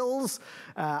nails.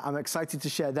 I'm excited to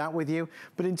share that with you.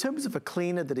 But in terms of a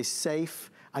cleaner that is safe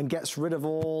and gets rid of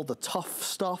all the tough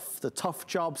stuff, the tough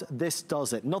jobs, this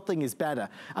does it. Nothing is better.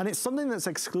 And it's something that's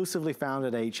exclusively found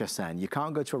at HSN. You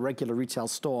can't go to a regular retail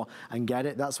store and get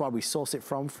it. That's why we source it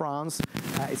from France.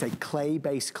 It's a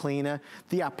clay-based cleaner.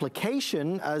 The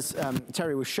application, as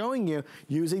Terry was showing you,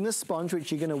 using the sponge, which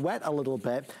you're gonna wet a little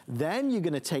bit, then you're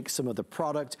gonna take some of the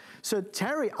product. So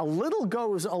Terry, a little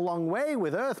goes a long way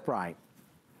with Earth Bright.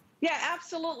 Yeah,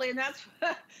 absolutely. And that's,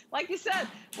 like you said,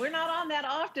 we're not on that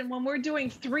often. When we're doing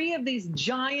 3 of these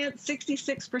giant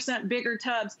 66% bigger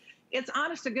tubs, it's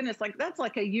honest to goodness, like that's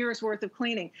like a year's worth of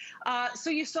cleaning.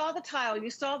 So you saw the tile, you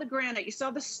saw the granite, you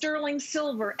saw the sterling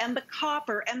silver and the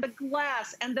copper and the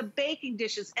glass and the baking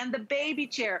dishes and the baby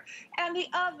chair and the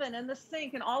oven and the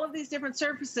sink and all of these different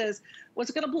surfaces. What's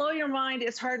going to blow your mind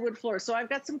is hardwood floors. So I've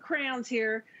got some crayons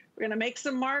here. We're going to make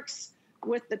some marks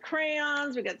with the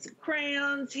crayons. We got some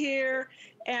crayons here,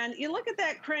 and you look at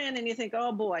that crayon and you think,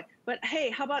 oh boy, but hey,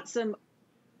 how about some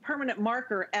permanent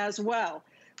marker as well?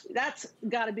 That's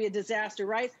got to be a disaster,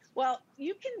 right? Well,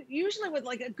 you can usually, with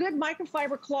like a good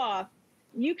microfiber cloth,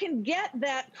 you can get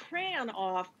that crayon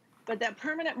off, but that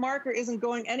permanent marker isn't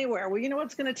going anywhere. Well, you know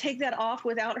what's going to take that off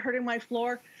without hurting my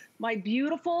floor? My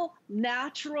beautiful,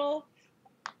 natural,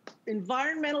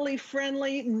 environmentally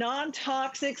friendly,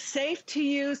 non-toxic, safe to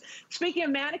use. Speaking of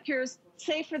manicures,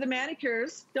 safe for the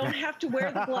manicures. Don't have to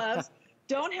wear the gloves.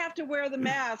 Don't have to wear the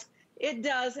mask. It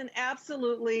does an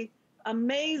absolutely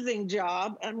amazing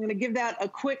job. I'm going to give that a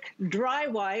quick dry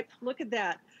wipe. Look at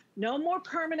that. No more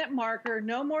permanent marker,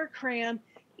 no more crayon,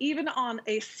 even on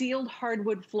a sealed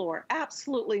hardwood floor.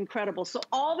 Absolutely incredible. So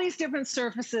all these different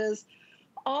surfaces,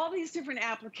 all these different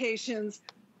applications,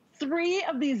 3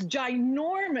 of these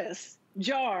ginormous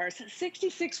jars,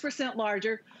 66%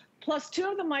 larger, plus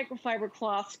 2 of the microfiber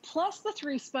cloths, plus the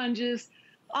 3 sponges.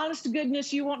 Honest to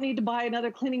goodness, you won't need to buy another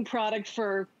cleaning product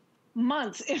for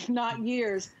months, if not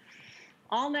years.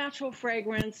 All natural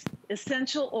fragrance,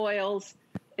 essential oils.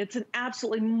 It's an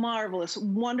absolutely marvelous,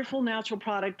 wonderful natural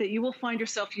product that you will find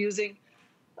yourself using.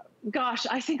 Gosh,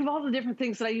 I think of all the different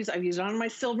things that I use. I've used it on my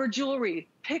silver jewelry,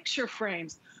 picture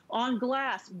frames, on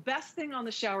glass, best thing on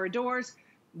the shower doors,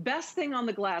 best thing on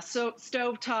the glass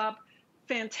stove top,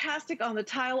 fantastic on the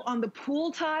tile, on the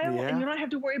pool tile, and you don't have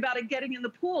to worry about it getting in the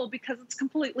pool because it's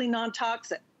completely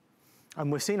non-toxic. And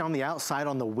we're seeing on the outside,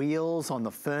 on the wheels, on the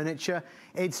furniture,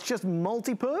 it's just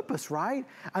multi-purpose, right?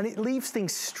 And it leaves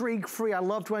things streak-free. I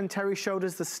loved when Terry showed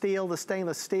us the steel, the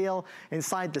stainless steel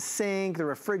inside the sink, the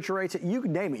refrigerator. You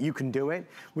can name it, you can do it,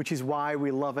 which is why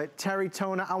we love it. Terry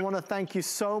Toner, I want to thank you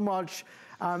so much.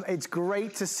 It's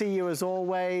great to see you as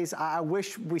always. I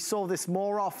wish we saw this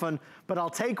more often, but I'll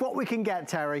take what we can get,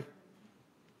 Terry.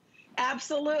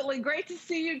 Absolutely. Great to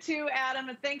see you too, Adam.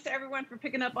 And thanks everyone for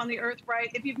picking up on the Earth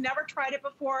Bright. If you've never tried it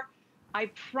before, I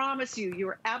promise you,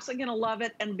 you're absolutely going to love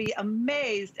it and be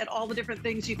amazed at all the different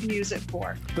things you can use it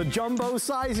for. The jumbo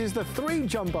size is the 3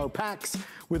 jumbo packs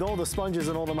with all the sponges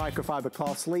and all the microfiber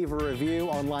cloths. Leave a review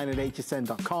online at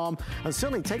hsn.com and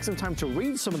certainly take some time to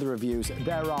read some of the reviews.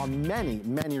 There are many,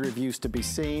 many reviews to be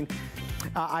seen.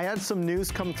 I had some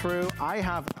news come through. I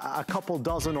have a couple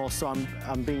dozen or so,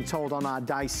 I'm being told, on our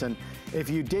Dyson. If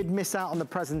you did miss out on the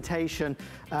presentation,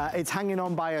 it's hanging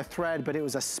on by a thread, but it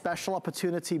was a special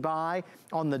opportunity buy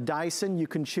on the Dyson. You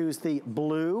can choose the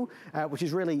blue, which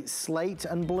is really slate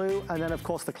and blue, and then of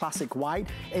course the classic white.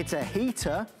 It's a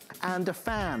heater and a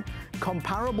fan.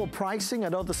 Comparable pricing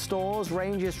at other stores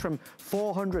ranges from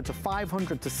 $400 to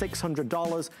 $500 to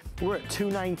 $600. We're at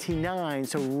 $299,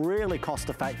 so really cost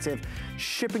effective.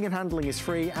 Shipping and handling is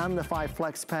free, and the 5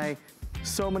 flex pay.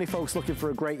 So many folks looking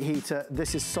for a great heater.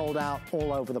 This is sold out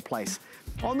all over the place.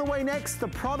 On the way next, the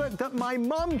product that my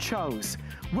mom chose.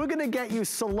 We're gonna get you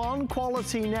salon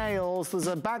quality nails. There's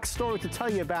a backstory to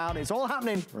tell you about. It's all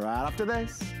happening right after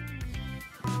this.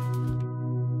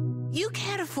 You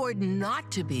can't afford not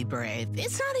to be brave.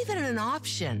 It's not even an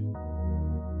option.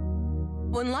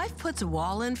 When life puts a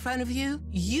wall in front of you,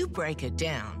 you break it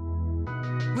down.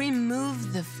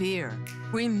 Remove the fear.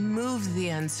 Remove the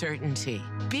uncertainty.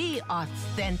 Be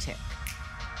authentic.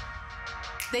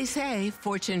 They say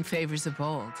fortune favors the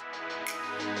bold.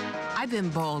 I've been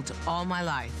bold all my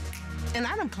life, and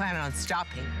I don't plan on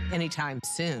stopping anytime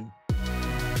soon.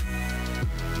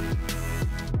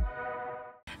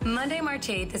 Monday, March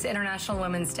 8th is International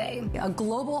Women's Day, a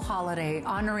global holiday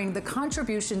honoring the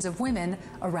contributions of women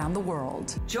around the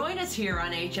world. Join us here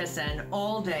on HSN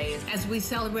all day as we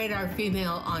celebrate our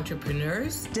female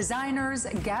entrepreneurs, designers,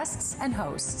 guests, and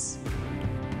hosts.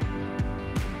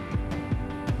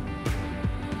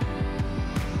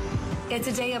 It's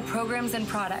a day of programs and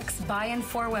products by and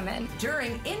for women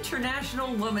during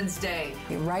International Women's Day.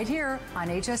 Right here on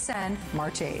HSN,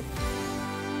 March 8th.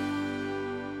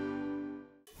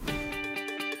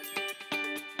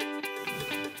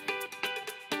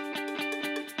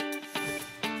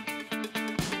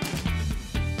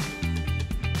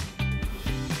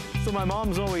 So my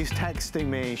mom's always texting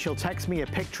me. She'll text me a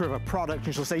picture of a product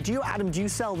and she'll say, Adam, do you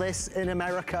sell this in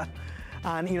America?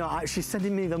 And you know, she's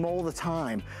sending me them all the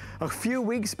time. A few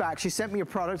weeks back, she sent me a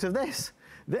product of this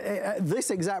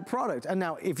exact product. And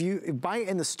now if you buy it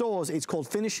in the stores, it's called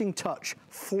Finishing Touch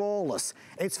Flawless.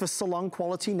 It's for salon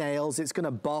quality nails. It's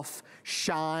gonna buff,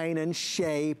 shine, and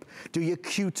shape, do your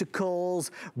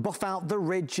cuticles, buff out the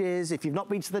ridges. If you've not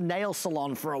been to the nail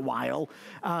salon for a while,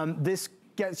 this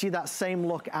gets you that same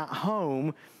look at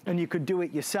home, and you could do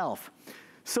it yourself.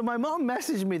 So my mom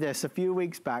messaged me this a few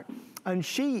weeks back, and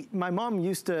my mom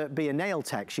used to be a nail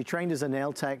tech. She trained as a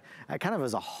nail tech, kind of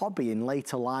as a hobby in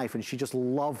later life, and she just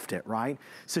loved it, right?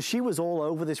 So she was all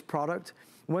over this product.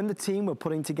 When the team were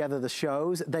putting together the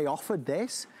shows, they offered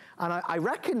this, and I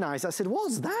recognized, I said,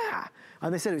 what's that?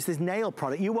 And they said, it's this nail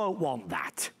product, you won't want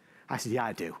that. I said, yeah,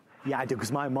 I do. Yeah, I do,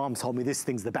 because my mom told me this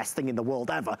thing's the best thing in the world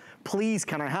ever. Please,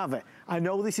 can I have it? I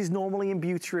know this is normally in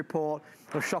Beauty Report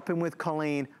or Shopping with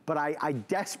Colleen, but I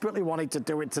desperately wanted to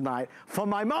do it tonight for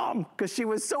my mom, because she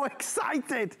was so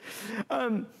excited.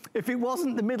 If it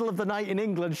wasn't the middle of the night in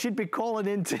England, she'd be calling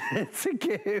in to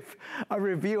give a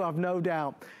review, I've no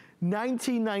doubt.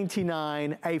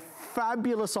 $19.99, a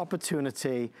fabulous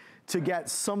opportunity to get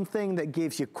something that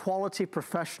gives you quality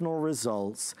professional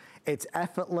results. It's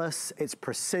effortless, it's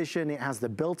precision, it has the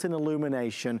built-in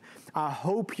illumination. I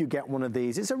hope you get one of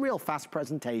these. It's a real fast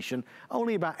presentation,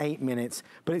 only about 8 minutes,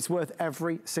 but it's worth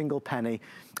every single penny.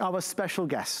 Our special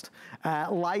guest,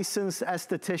 licensed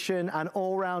esthetician and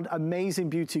all-round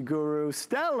amazing beauty guru,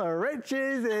 Stella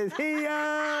Riches is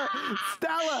here.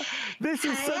 Stella, this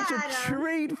is such a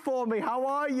treat for me. How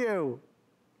are you?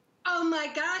 Oh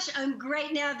my gosh, I'm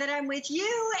great now that I'm with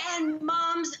you, and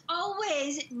moms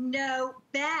always know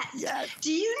best. Yes.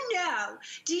 Do you know,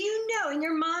 and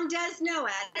your mom does know,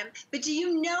 Adam, but do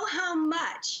you know how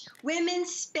much women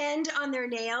spend on their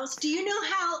nails? Do you know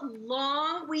how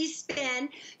long we spend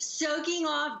soaking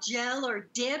off gel or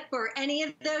dip or any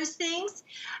of those things?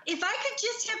 If I could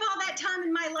just have all that time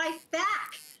in my life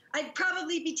back, I'd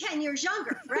probably be 10 years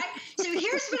younger, right? So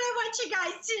here's what I want you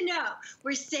guys to know.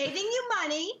 We're saving you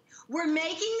money. We're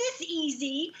making this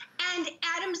easy. And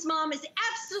Adam's mom is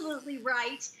absolutely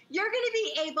right. You're going to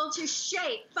be able to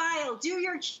shape, file, do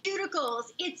your cuticles.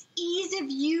 It's ease of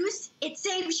use. It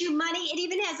saves you money. It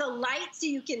even has a light so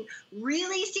you can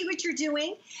really see what you're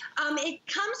doing. It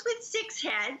comes with 6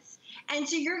 heads. And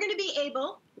so you're going to be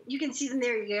able, you can see them,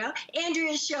 there you go.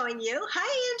 Andrea's showing you.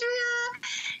 Hi, Andrea.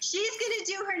 She's going to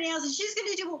do her nails, and she's going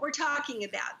to do what we're talking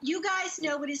about. You guys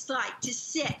know what it's like to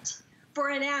sit for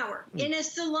an hour in a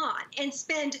salon and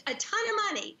spend a ton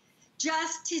of money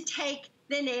just to take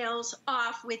the nails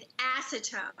off with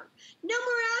acetone. No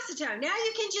more acetone. Now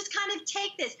you can just kind of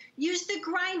take this, use the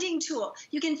grinding tool.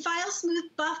 You can file, smooth,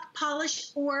 buff,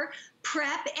 polish, or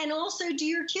prep, and also do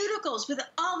your cuticles with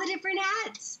all the different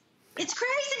heads. It's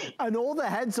crazy. And all the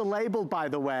heads are labeled, by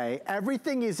the way.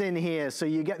 Everything is in here. So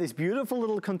you get this beautiful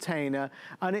little container,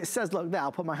 and it says, look there,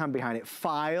 I'll put my hand behind it.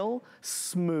 File,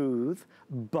 smooth,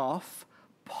 buff,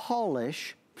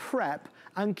 polish, prep,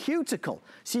 and cuticle.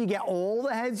 So you get all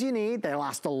the heads you need. They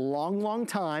last a long, long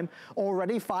time.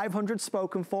 Already 500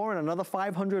 spoken for and another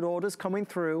 500 orders coming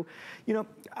through. You know,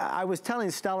 I was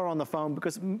telling Stella on the phone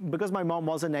because my mom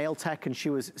was a nail tech and she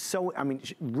was so, I mean,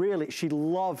 she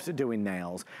loved doing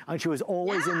nails and she was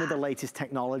always in with the latest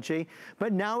technology.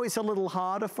 But now it's a little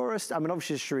harder for us. I mean,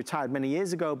 obviously she retired many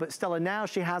years ago, but Stella now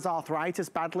she has arthritis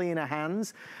badly in her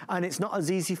hands and it's not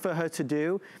as easy for her to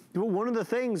do. But one of the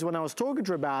things when I was talking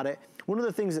to her about it, one of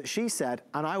the things that she said,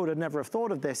 and I would have never have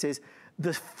thought of this, is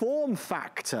the form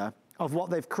factor of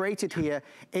what they've created here.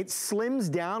 It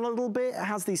slims down a little bit. It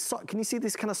has these, can you see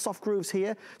these kind of soft grooves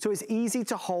here? So it's easy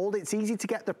to hold. It's easy to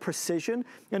get the precision.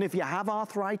 And if you have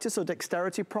arthritis or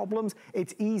dexterity problems,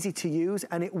 it's easy to use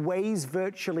and it weighs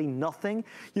virtually nothing.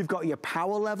 You've got your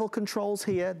power level controls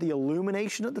here, the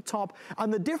illumination at the top,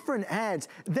 and the different heads,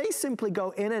 they simply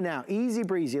go in and out, easy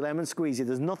breezy, lemon squeezy.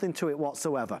 There's nothing to it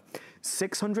whatsoever.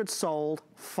 600 sold,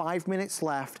 5 minutes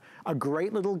left. A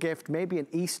great little gift, maybe an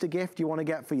Easter gift you want to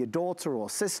get for your daughter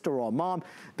or sister or mom.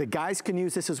 The guys can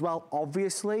use this as well,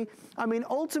 obviously. I mean,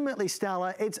 ultimately,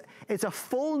 Stella, it's a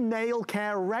full nail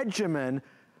care regimen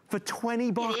for 20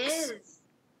 bucks. It is.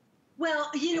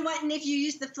 Well, you know what? And if you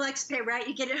use the FlexPay, right,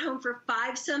 you get it home for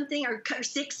 5 something or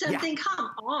 6 something. Yeah. Come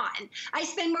on. I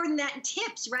spend more than that in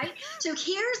tips, right? So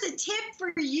here's a tip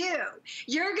for you.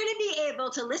 You're going to be able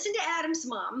to listen to Adam's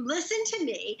mom, listen to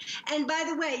me. And by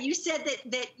the way, you said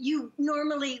that you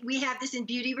normally, we have this in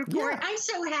Beauty Report. Yeah. I'm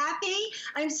so happy.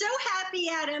 I'm so happy,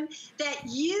 Adam, that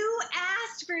you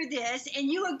asked for this and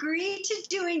you agreed to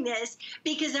doing this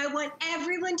because I want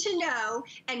everyone to know,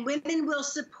 and women will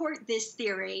support this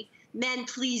theory. Men,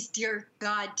 please, dear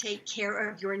God, take care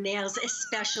of your nails,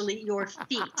 especially your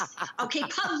feet. Okay,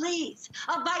 please.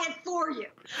 I'll buy it for you.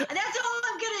 And that's all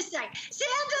I'm going to say.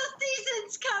 Sandal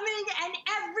season's coming, and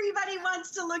everybody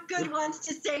wants to look good, wants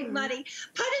to save money.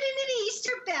 Put it in an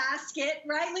Easter basket,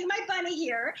 right? Look at my bunny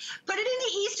here. Put it in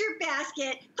the Easter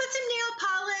basket. Put some nail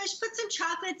polish. Put some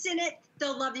chocolates in it.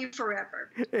 They'll love you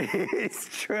forever. It's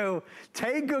true.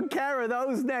 Take good care of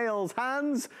those nails.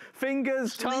 Hands,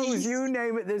 fingers, toes, you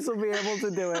name it, this will be able to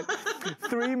do it.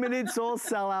 3 minutes or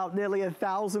sell out, nearly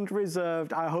 1,000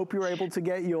 reserved. I hope you're able to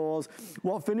get yours.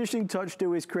 What Finishing Touch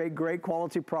do is create great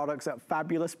quality products at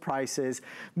fabulous prices.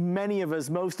 Many of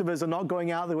us, most of us are not going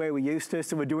out the way we used to,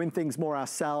 so we're doing things more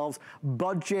ourselves.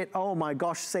 Budget, oh my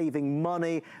gosh, saving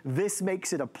money. This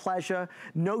makes it a pleasure.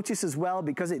 Notice as well,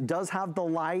 because it does have the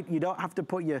light, you don't have to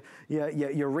put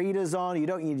your readers on, you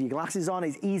don't need your glasses on,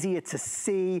 it's easier to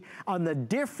see. And the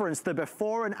difference, the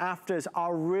before and afters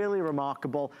are really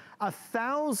remarkable.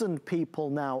 1,000 people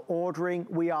now ordering.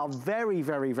 We are very,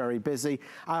 very, very busy.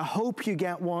 I hope you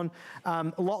get one.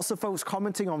 Lots of folks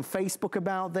commenting on Facebook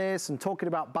about this and talking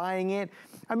about buying it.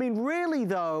 I mean, really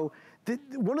though,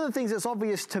 one of the things that's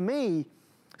obvious to me,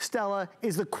 Stella,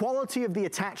 is the quality of the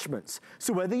attachments.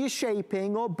 So whether you're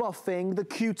shaping or buffing the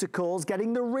cuticles,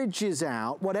 getting the ridges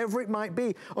out, whatever it might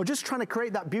be, or just trying to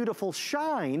create that beautiful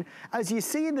shine, as you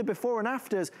see in the before and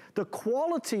afters, the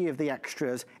quality of the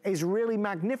extras is really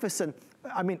magnificent.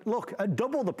 I mean, look, at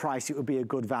double the price, it would be a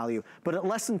good value, but at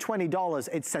less than $20,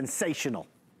 it's sensational.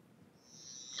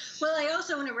 Well, I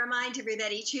also want to remind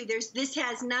everybody too, this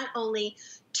has not only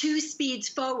 2 speeds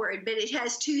forward, but it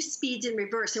has 2 speeds in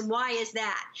reverse. And why is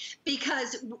that?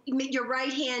 Because you're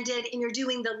right-handed and you're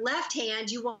doing the left hand,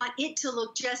 you want it to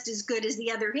look just as good as the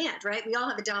other hand, right? We all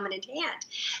have a dominant hand.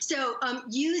 So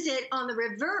use it on the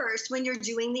reverse when you're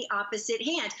doing the opposite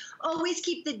hand. Always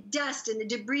keep the dust and the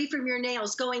debris from your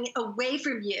nails going away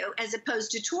from you as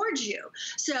opposed to towards you.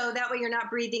 So that way you're not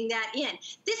breathing that in.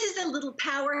 This is a little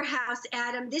powerhouse,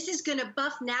 Adam. This is going to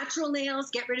buff natural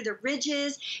nails, get rid of the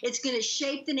ridges. It's going to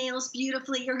shape the nails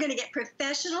beautifully. You're going to get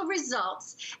professional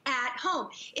results at home.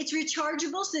 It's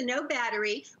rechargeable, so no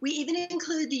battery. We even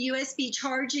include the USB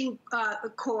charging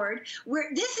cord,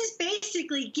 where this is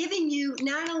basically giving you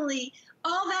not only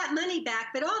all that money back,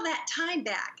 but all that time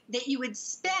back that you would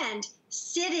spend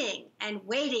sitting and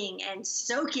waiting and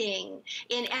soaking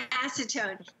in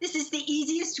acetone. This is the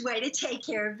easiest way to take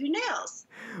care of your nails.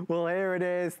 Well, here it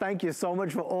is. Thank you so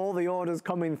much for all the orders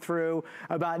coming through.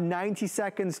 About 90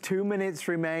 seconds, 2 minutes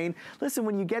remain. Listen,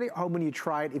 when you get it home and you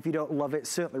try it, if you don't love it,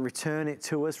 certainly return it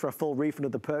to us for a full refund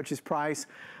of the purchase price.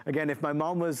 Again, if my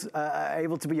mom was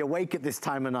able to be awake at this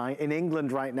time of night, in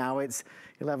England right now, it's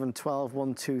 11, 12,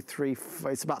 1, 2, 3,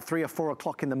 4, it's about 3 or 4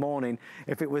 o'clock in the morning.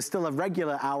 If it was still a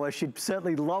regular hour, she'd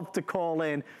certainly love to call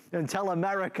in and tell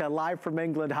America live from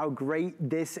England how great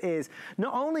this is.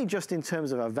 Not only just in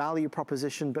terms of a value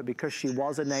proposition, but because she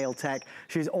was a nail tech,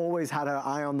 she's always had her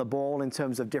eye on the ball in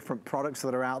terms of different products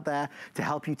that are out there to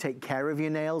help you take care of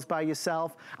your nails by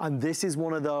yourself. And this is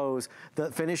one of those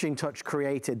that Finishing Touch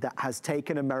created that has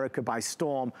taken America by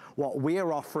storm. What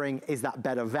we're offering is that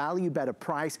better value, better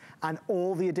price, and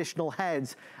all the additional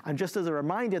heads. And just as a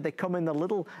reminder, they come in the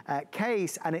little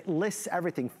case and it lists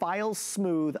everything: files,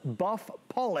 smooth, buff,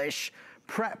 polish,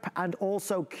 prep, and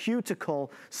also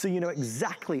cuticle, so you know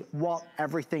exactly what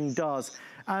everything does.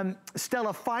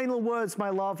 Stella, final words, my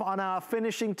love, on our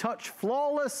Finishing Touch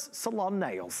Flawless Salon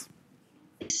Nails.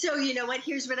 So you know what,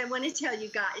 here's what I want to tell you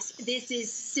guys. This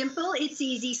is simple, it's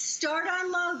easy. Start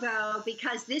on logo,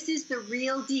 because this is the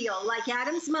real deal. Like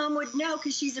Adam's mom would know,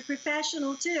 because she's a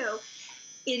professional too.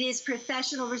 It is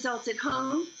professional results at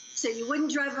home. So you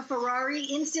wouldn't drive a Ferrari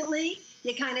instantly.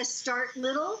 You kind of start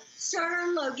little, start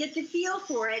on low, get the feel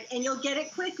for it, and you'll get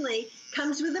it quickly.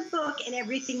 Comes with a book and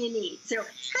everything you need. So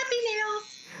happy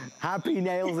nails. Happy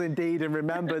nails indeed. And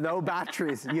remember, no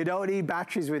batteries. You don't need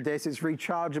batteries with this. It's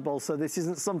rechargeable. So this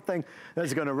isn't something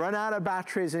that's going to run out of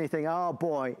batteries or anything. Oh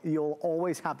boy, you'll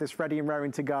always have this ready and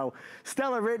raring to go.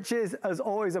 Stella Riches, as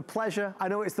always, a pleasure. I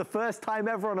know it's the first time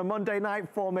ever on a Monday night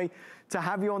for me to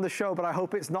have you on the show, but I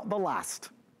hope it's not the last.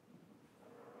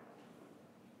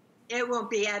 It won't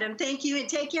be, Adam. Thank you, and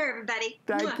take care, everybody.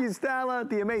 Thank you, Stella.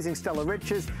 The amazing Stella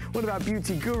Riches, one of our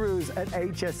beauty gurus at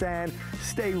HSN.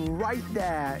 Stay right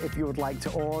there if you would like to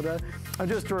order. And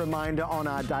just a reminder on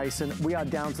our Dyson, we are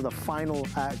down to the final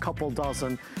couple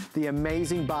dozen. The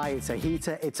amazing buy, it's a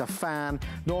heater, it's a fan,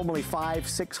 normally $500,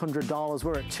 $600.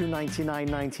 We're at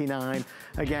 $299.99.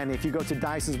 Again, if you go to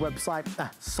Dyson's website,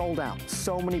 sold out.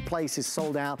 So many places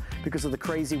sold out because of the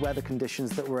crazy weather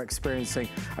conditions that we're experiencing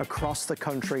across the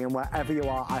country. And wherever you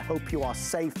are, I hope you are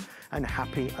safe and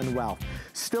happy and well.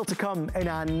 Still to come in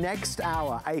our next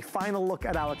hour, a final look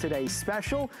at our today's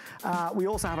special. We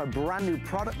also have a brand new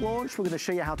product launch. We're going to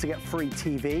show you how to get free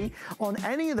TV. On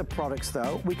any of the products,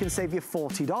 though, we can save you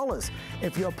 $40.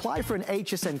 If you apply for an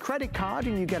HSN credit card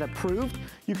and you get approved,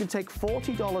 you can take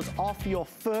 $40 off your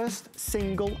first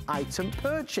single item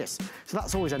purchase. So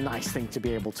that's always a nice thing to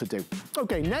be able to do.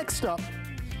 Okay, next up,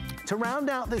 to round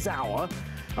out this hour,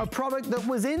 a product that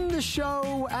was in the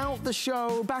show, out the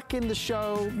show, back in the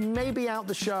show, maybe out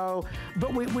the show,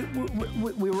 but we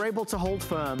were able to hold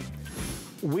firm.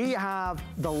 We have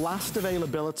the last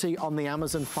availability on the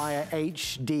Amazon Fire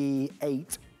HD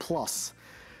 8 Plus.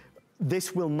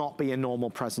 This will not be a normal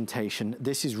presentation.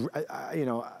 This is, you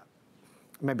know,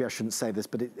 maybe I shouldn't say this,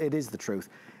 but it is the truth.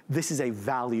 This is a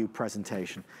value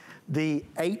presentation. The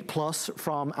 8 Plus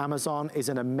from Amazon is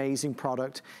an amazing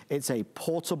product. It's a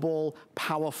portable,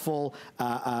 powerful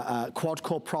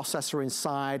quad-core processor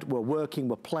inside. We're working,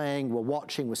 we're playing, we're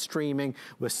watching, we're streaming,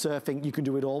 we're surfing. You can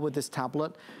do it all with this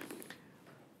tablet.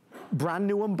 Brand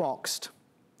new unboxed,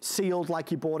 sealed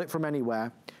like you bought it from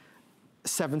anywhere,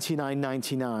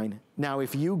 $79.99. Now,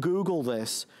 if you Google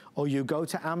this or you go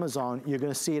to Amazon, you're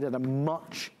going to see it at a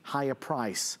much higher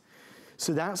price.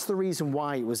 So that's the reason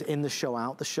why it was in the show,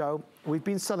 out the show. We've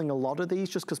been selling a lot of these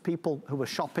just because people who are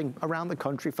shopping around the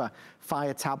country for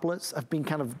Fire tablets have been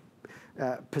kind of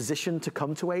positioned to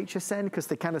come to HSN because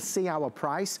they kind of see our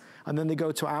price and then they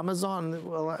go to Amazon.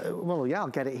 Well, yeah, I'll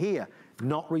get it here.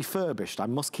 Not refurbished. I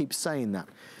must keep saying that.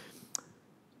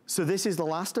 So this is the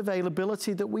last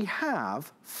availability that we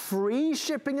have. Free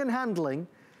shipping and handling,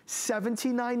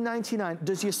 $79.99.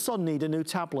 Does your son need a new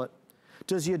tablet?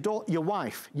 Does your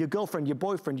wife, your girlfriend, your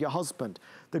boyfriend, your husband,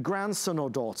 the grandson or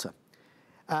daughter?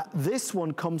 This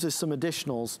one comes with some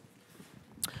additionals.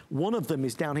 One of them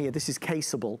is down here. This is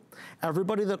caseable.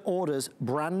 Everybody that orders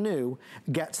brand new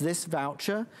gets this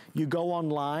voucher. You go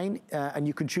online and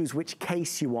you can choose which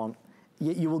case you want.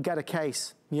 You will get a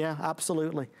case. Yeah,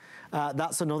 absolutely.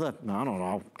 That's another, I don't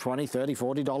know, $20, $30,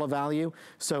 $40 value.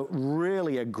 So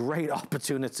really a great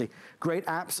opportunity. Great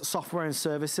apps, software and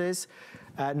services.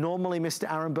 Normally,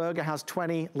 Mr. Aaron Berger has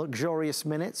 20 luxurious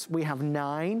minutes. We have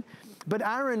 9. But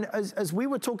Aaron, as we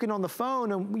were talking on the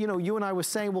phone, and you and I were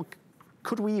saying, well,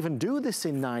 could we even do this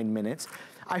in 9 minutes?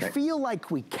 I feel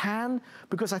like we can,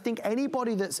 because I think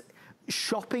anybody that's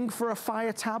shopping for a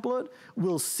Fire tablet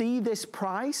will see this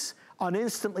price and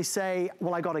instantly say,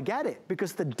 well, I gotta get it,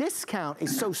 because the discount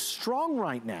is so strong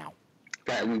right now.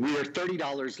 Right, we are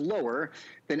 $30 lower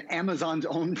than Amazon's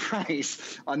own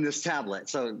price on this tablet.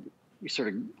 So you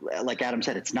sort of, like Adam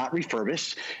said, it's not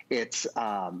refurbished. It's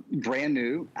brand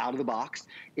new, out of the box.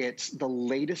 It's the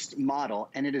latest model,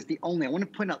 and it is the only, I want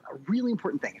to point out a really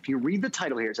important thing. If you read the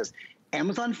title here, it says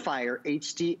Amazon Fire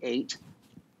HD8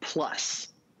 Plus.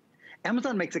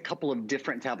 Amazon makes a couple of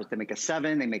different tablets. They make a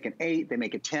 7, they make an 8, they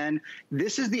make a 10.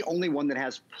 This is the only one that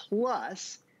has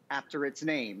Plus after its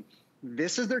name.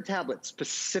 This is their tablet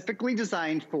specifically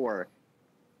designed for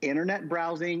internet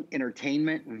browsing,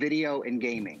 entertainment, video, and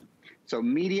gaming. So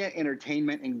media,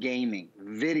 entertainment, and gaming,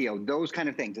 video, those kind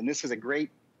of things. And this is a great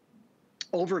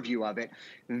overview of it.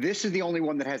 This is the only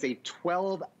one that has a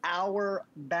 12-hour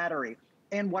battery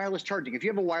and wireless charging. If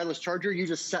you have a wireless charger, you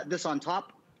just set this on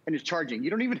top and it's charging.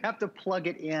 You don't even have to plug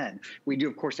it in. We do,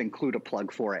 of course, include a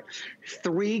plug for it.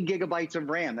 3 gigabytes of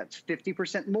RAM, that's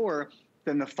 50% more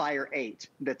than the Fire 8.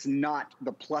 That's not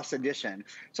the Plus edition.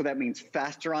 So that means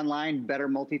faster online, better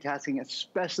multitasking,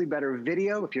 especially better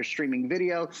video. If you're streaming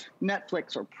video,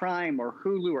 Netflix or Prime or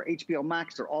Hulu or HBO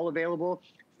Max are all available.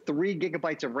 3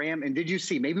 gigabytes of RAM. And did you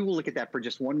see, maybe we'll look at that for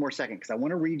just one more second, because I want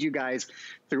to read you guys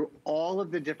through all of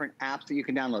the different apps that you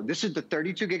can download. This is the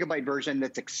 32 gigabyte version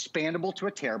that's expandable to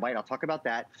a terabyte. I'll talk about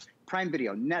that. Prime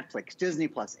Video, Netflix, Disney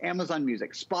Plus, Amazon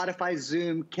Music, Spotify,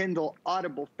 Zoom, Kindle,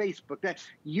 Audible, Facebook,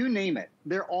 you name it.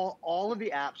 They're all of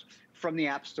the apps from the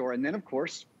App Store. And then, of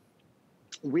course,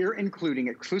 we're including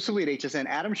exclusively at HSN.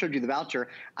 Adam showed you the voucher.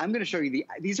 I'm going to show you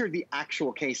these are the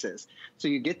actual cases. So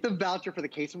you get the voucher for the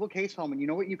caseable case home, and you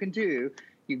know what you can do?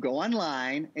 You go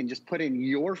online and just put in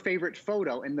your favorite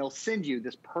photo, and they'll send you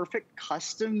this perfect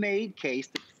custom-made case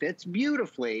that fits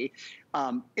beautifully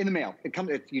in the mail. It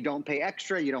comes. You don't pay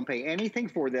extra. You don't pay anything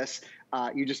for this.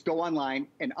 You just go online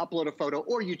and upload a photo,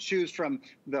 or you choose from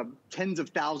the tens of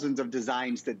thousands of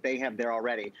designs that they have there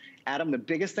already. Adam, the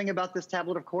biggest thing about this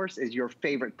tablet, of course, is your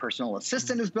favorite personal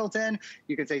assistant is built in.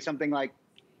 You can say something like,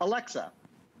 Alexa,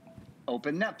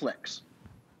 open Netflix.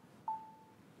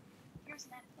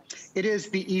 It is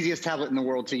the easiest tablet in the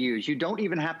world to use. You don't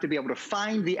even have to be able to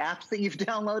find the apps that you've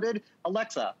downloaded.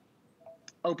 Alexa,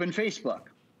 open Facebook.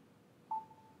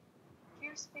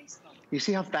 Here's Facebook. You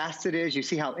see how fast it is? You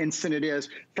see how instant it is?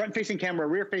 Front-facing camera,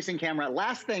 rear-facing camera.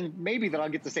 Last thing, maybe, that I'll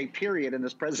get to say period in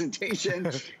this presentation,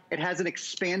 it has an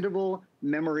expandable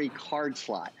memory card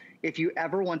slot. If you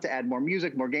ever want to add more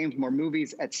music, more games, more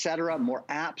movies, etc., more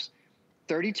apps,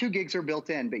 32 gigs are built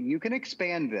in, but you can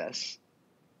expand this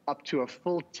up to a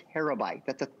full terabyte.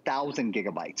 That's 1,000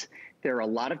 gigabytes. There are a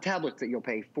lot of tablets that you'll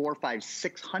pay $400,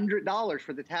 $500, $600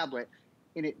 for the tablet,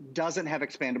 and it doesn't have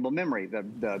expandable memory.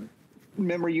 The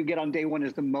memory you get on day one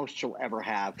is the most you'll ever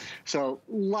have. So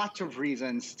lots of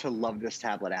reasons to love this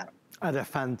tablet, Adam. At a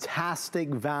fantastic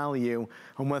value,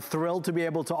 and we're thrilled to be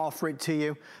able to offer it to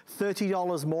you.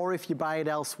 $30 more if you buy it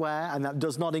elsewhere, and that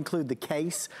does not include the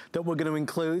case that we're going to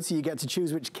include, so you get to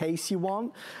choose which case you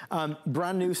want.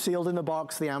 Brand new, sealed in the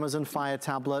box, the Amazon Fire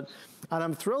tablet. And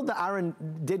I'm thrilled that Aaron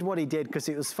did what he did, because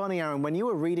it was funny, Aaron, when you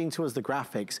were reading to us the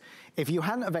graphics, if you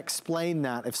hadn't have explained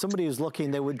that, if somebody was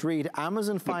looking, they would read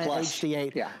Amazon Fire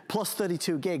HD8 plus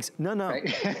 32 gigs. No, no, right.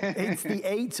 It's the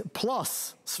 8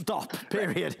 plus, stop,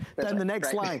 period. Right. Then the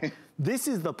next line. This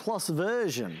is the Plus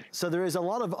version. So there is a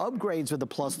lot of upgrades with the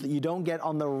Plus that you don't get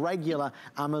on the regular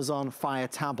Amazon Fire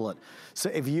tablet. So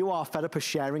if you are fed up of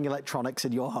sharing electronics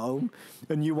in your home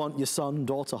and you want your son,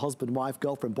 daughter, husband, wife,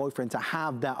 girlfriend, boyfriend to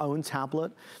have their own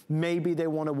tablet, maybe they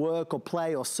want to work or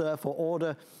play or surf or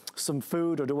order some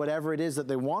food or do whatever it is that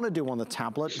they want to do on the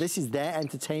tablet, this is their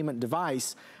entertainment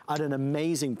device at an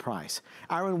amazing price.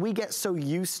 Aaron, we get so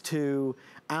used to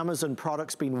Amazon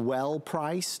products been well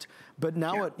priced, but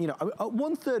now at, you know, at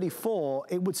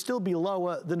 $134, it would still be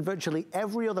lower than virtually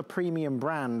every other premium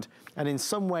brand, and in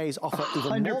some ways offer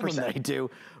even more than they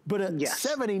do. But at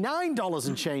 $79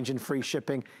 and change in free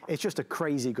shipping, it's just a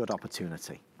crazy good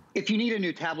opportunity. If you need a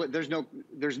new tablet, there's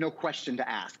no question to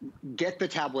ask. Get the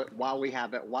tablet while we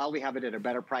have it at a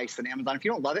better price than Amazon. If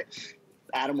you don't love it,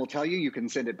 Adam will tell you, you can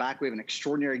send it back. We have an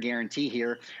extraordinary guarantee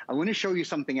here. I want to show you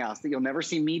something else that you'll never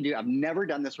see me do. I've never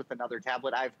done this with another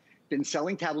tablet. I've been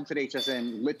selling tablets at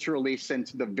HSN literally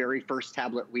since the very first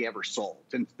tablet we ever sold,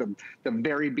 since the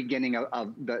very beginning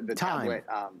of the tablet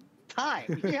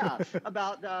time. Yeah,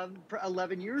 about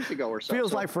 11 years ago or so.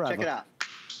 Feels like forever. Check it out.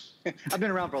 I've been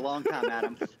around for a long time,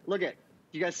 Adam. Look at,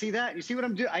 you guys see that? You see what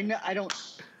I'm doing? I don't.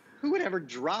 Who would ever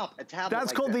drop a tablet?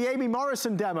 That's like called the Amy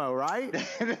Morrison demo, right?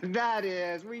 That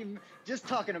is. Just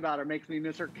talking about her makes me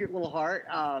miss her cute little heart.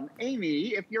 Amy,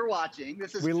 if you're watching,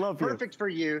 this is perfect for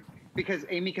you because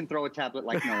Amy can throw a tablet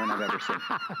like no one I've ever seen.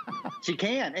 She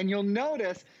can, and you'll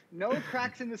notice no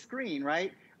cracks in the screen,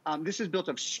 right? This is built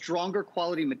of stronger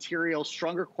quality materials,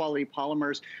 stronger quality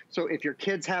polymers. So if your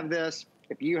kids have this,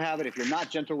 if you have it, if you're not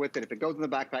gentle with it, if it goes in the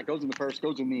backpack, goes in the purse,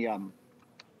 goes in the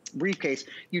briefcase,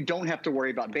 you don't have to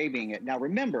worry about babying it. Now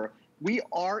remember, we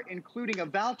are including a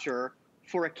voucher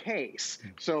for a case.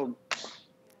 So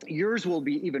yours will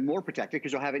be even more protected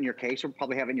because you'll have it in your case. You'll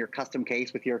probably have it in your custom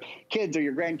case with your kids or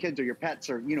your grandkids or your pets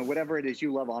or, you know, whatever it is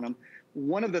you love on them.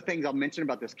 One of the things I'll mention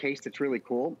about this case that's really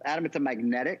cool, Adam, it's a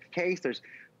magnetic case. There's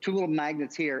two little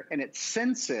magnets here and it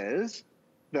senses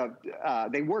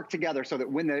they work together so that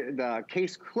when the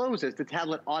case closes, the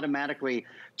tablet automatically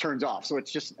turns off. So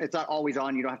it's not always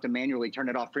on. You don't have to manually turn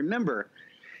it off. Remember,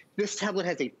 this tablet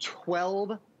has a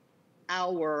 12-hour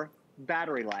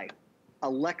battery life.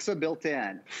 Alexa built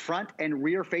in, front and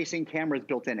rear facing cameras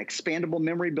built in, expandable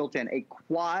memory built in, a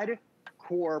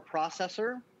quad-core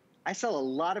processor. I sell a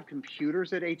lot of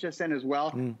computers at HSN as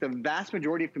well. The vast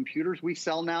majority of computers we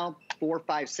sell now, $400,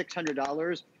 $500,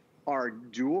 $600, are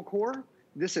dual core.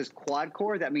 This is quad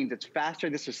core. That means it's faster.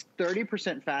 This is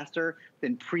 30% faster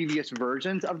than previous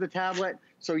versions of the tablet.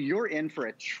 So you're in for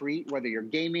a treat, whether you're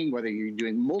gaming, whether you're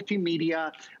doing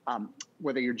multimedia,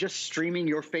 whether you're just streaming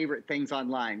your favorite things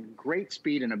online. Great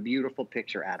speed and a beautiful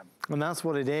picture, Adam. And that's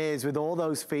what it is. With all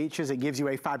those features, it gives you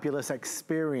a fabulous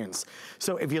experience.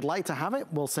 So if you'd like to have it,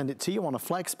 we'll send it to you on a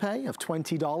flex pay of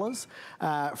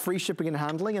 $20, free shipping and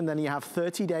handling, and then you have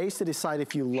 30 days to decide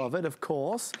if you love it, of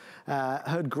course.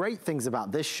 Heard great things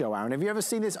about this show, Aaron. Have you ever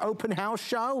seen this open house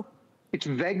show? It's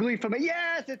vaguely familiar.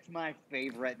 Yes, it's my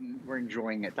favorite, and we're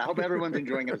enjoying it. I hope everyone's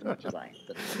enjoying it as much as I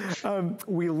am.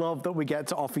 We love that we get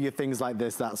to offer you things like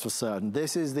this, that's for certain.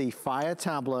 This is the Fire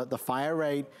tablet, the Fire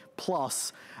 8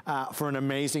 Plus, for an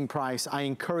amazing price. I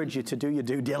encourage you to do your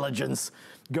due diligence.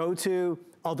 Go to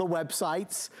other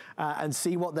websites and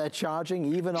see what they're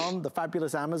charging. Even on the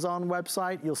fabulous Amazon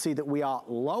website, you'll see that we are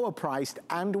lower priced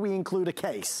and we include a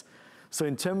case. So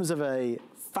in terms of a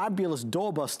fabulous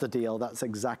doorbuster deal, that's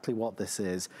exactly what this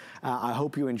is. I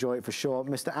hope you enjoy it for sure.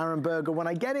 Mr. Aaron Berger, when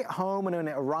I get it home and when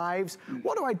it arrives,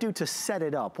 what do I do to set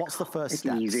it up? What's the first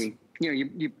step? It's easy. You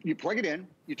know, you plug it in,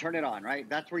 you turn it on, right?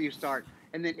 That's where you start.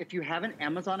 And then if you have an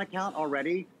Amazon account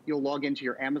already, you'll log into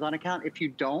your Amazon account. If you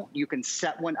don't, you can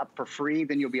set one up for free.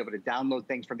 Then you'll be able to download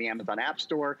things from the Amazon App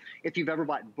Store. If you've ever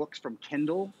bought books from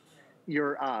Kindle,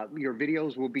 your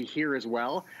videos will be here as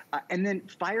well. And then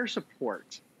Fire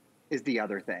support is the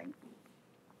other thing.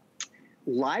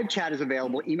 Live chat is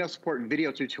available, email support,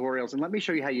 video tutorials, and let me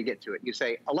show you how you get to it. You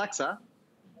say, Alexa,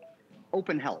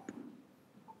 open help.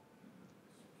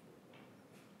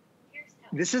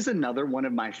 This is another one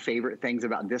of my favorite things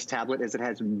about this tablet is it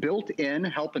has built-in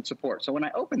help and support. So when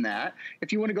I open that,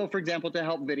 if you want to go, for example, to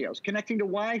help videos, connecting to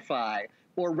Wi-Fi,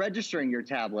 or registering your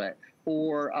tablet,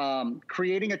 or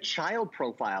creating a child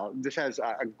profile, this has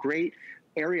a great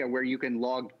area where you can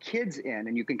log kids in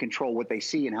and you can control what they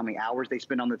see and how many hours they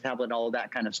spend on the tablet and all of that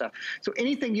kind of stuff. So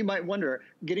anything you might wonder,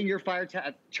 getting your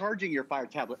charging your Fire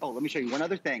tablet. Oh, let me show you one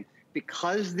other thing.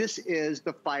 Because this is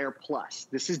the Fire Plus,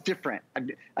 this is different.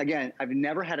 Again, I've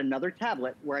never had another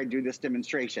tablet where I do this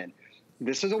demonstration.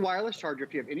 This is a wireless charger.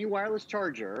 If you have any wireless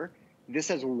charger, this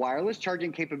has wireless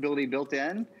charging capability built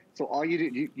in. So all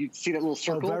you do, you see that little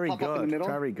circle pop up in the middle?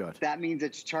 Very good. That means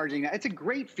it's charging. It's a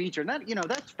great feature. And that, you know,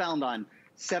 that's found on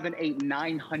 $700,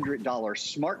 $800, $900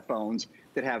 smartphones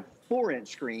that have 4-inch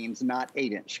screens, not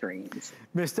 8-inch screens.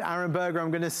 Mr. Aaron Berger, I'm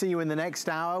going to see you in the next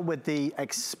hour with the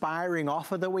expiring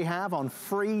offer that we have on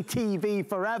free TV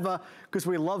forever, because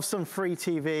we love some free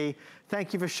TV.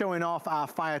 Thank you for showing off our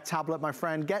Fire tablet, my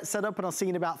friend. Get set up and I'll see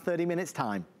you in about 30 minutes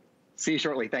time. See you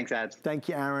shortly. Thanks, Ads. Thank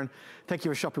you, Aaron. Thank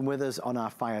you for shopping with us on our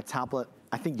Fire tablet.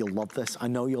 I think you'll love this. I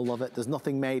know you'll love it. There's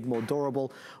nothing made more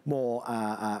durable, more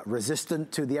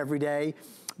resistant to the everyday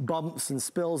bumps and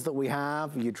spills that we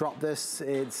have. You drop this,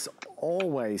 it's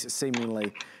always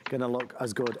seemingly gonna look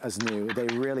as good as new. They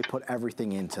really put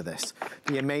everything into this.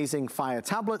 The amazing Fire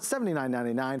tablet,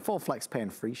 $79.99, 4 flex pay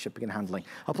and free shipping and handling.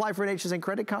 Apply for an HSN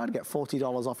credit card, get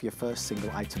 $40 off your first single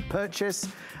item purchase.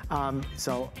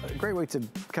 So a great way to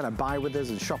kind of buy with us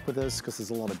and shop with us because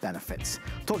there's a lot of benefits.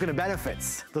 Talking of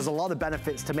benefits, there's a lot of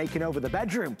benefits to making over the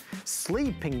bedroom.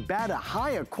 Sleeping better,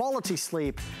 higher quality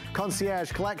sleep.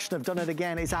 Concierge Collection have done it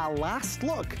again. It's our last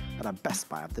look at our best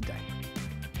buy of the day.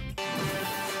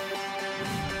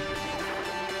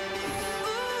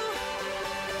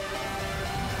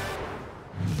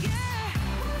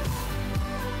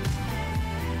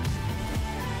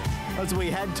 As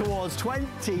we head towards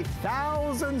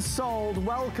 20,000 sold,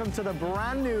 welcome to the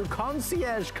brand new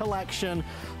Concierge Collection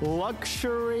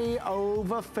luxury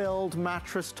overfilled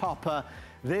mattress topper.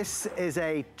 This is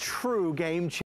a true game changer.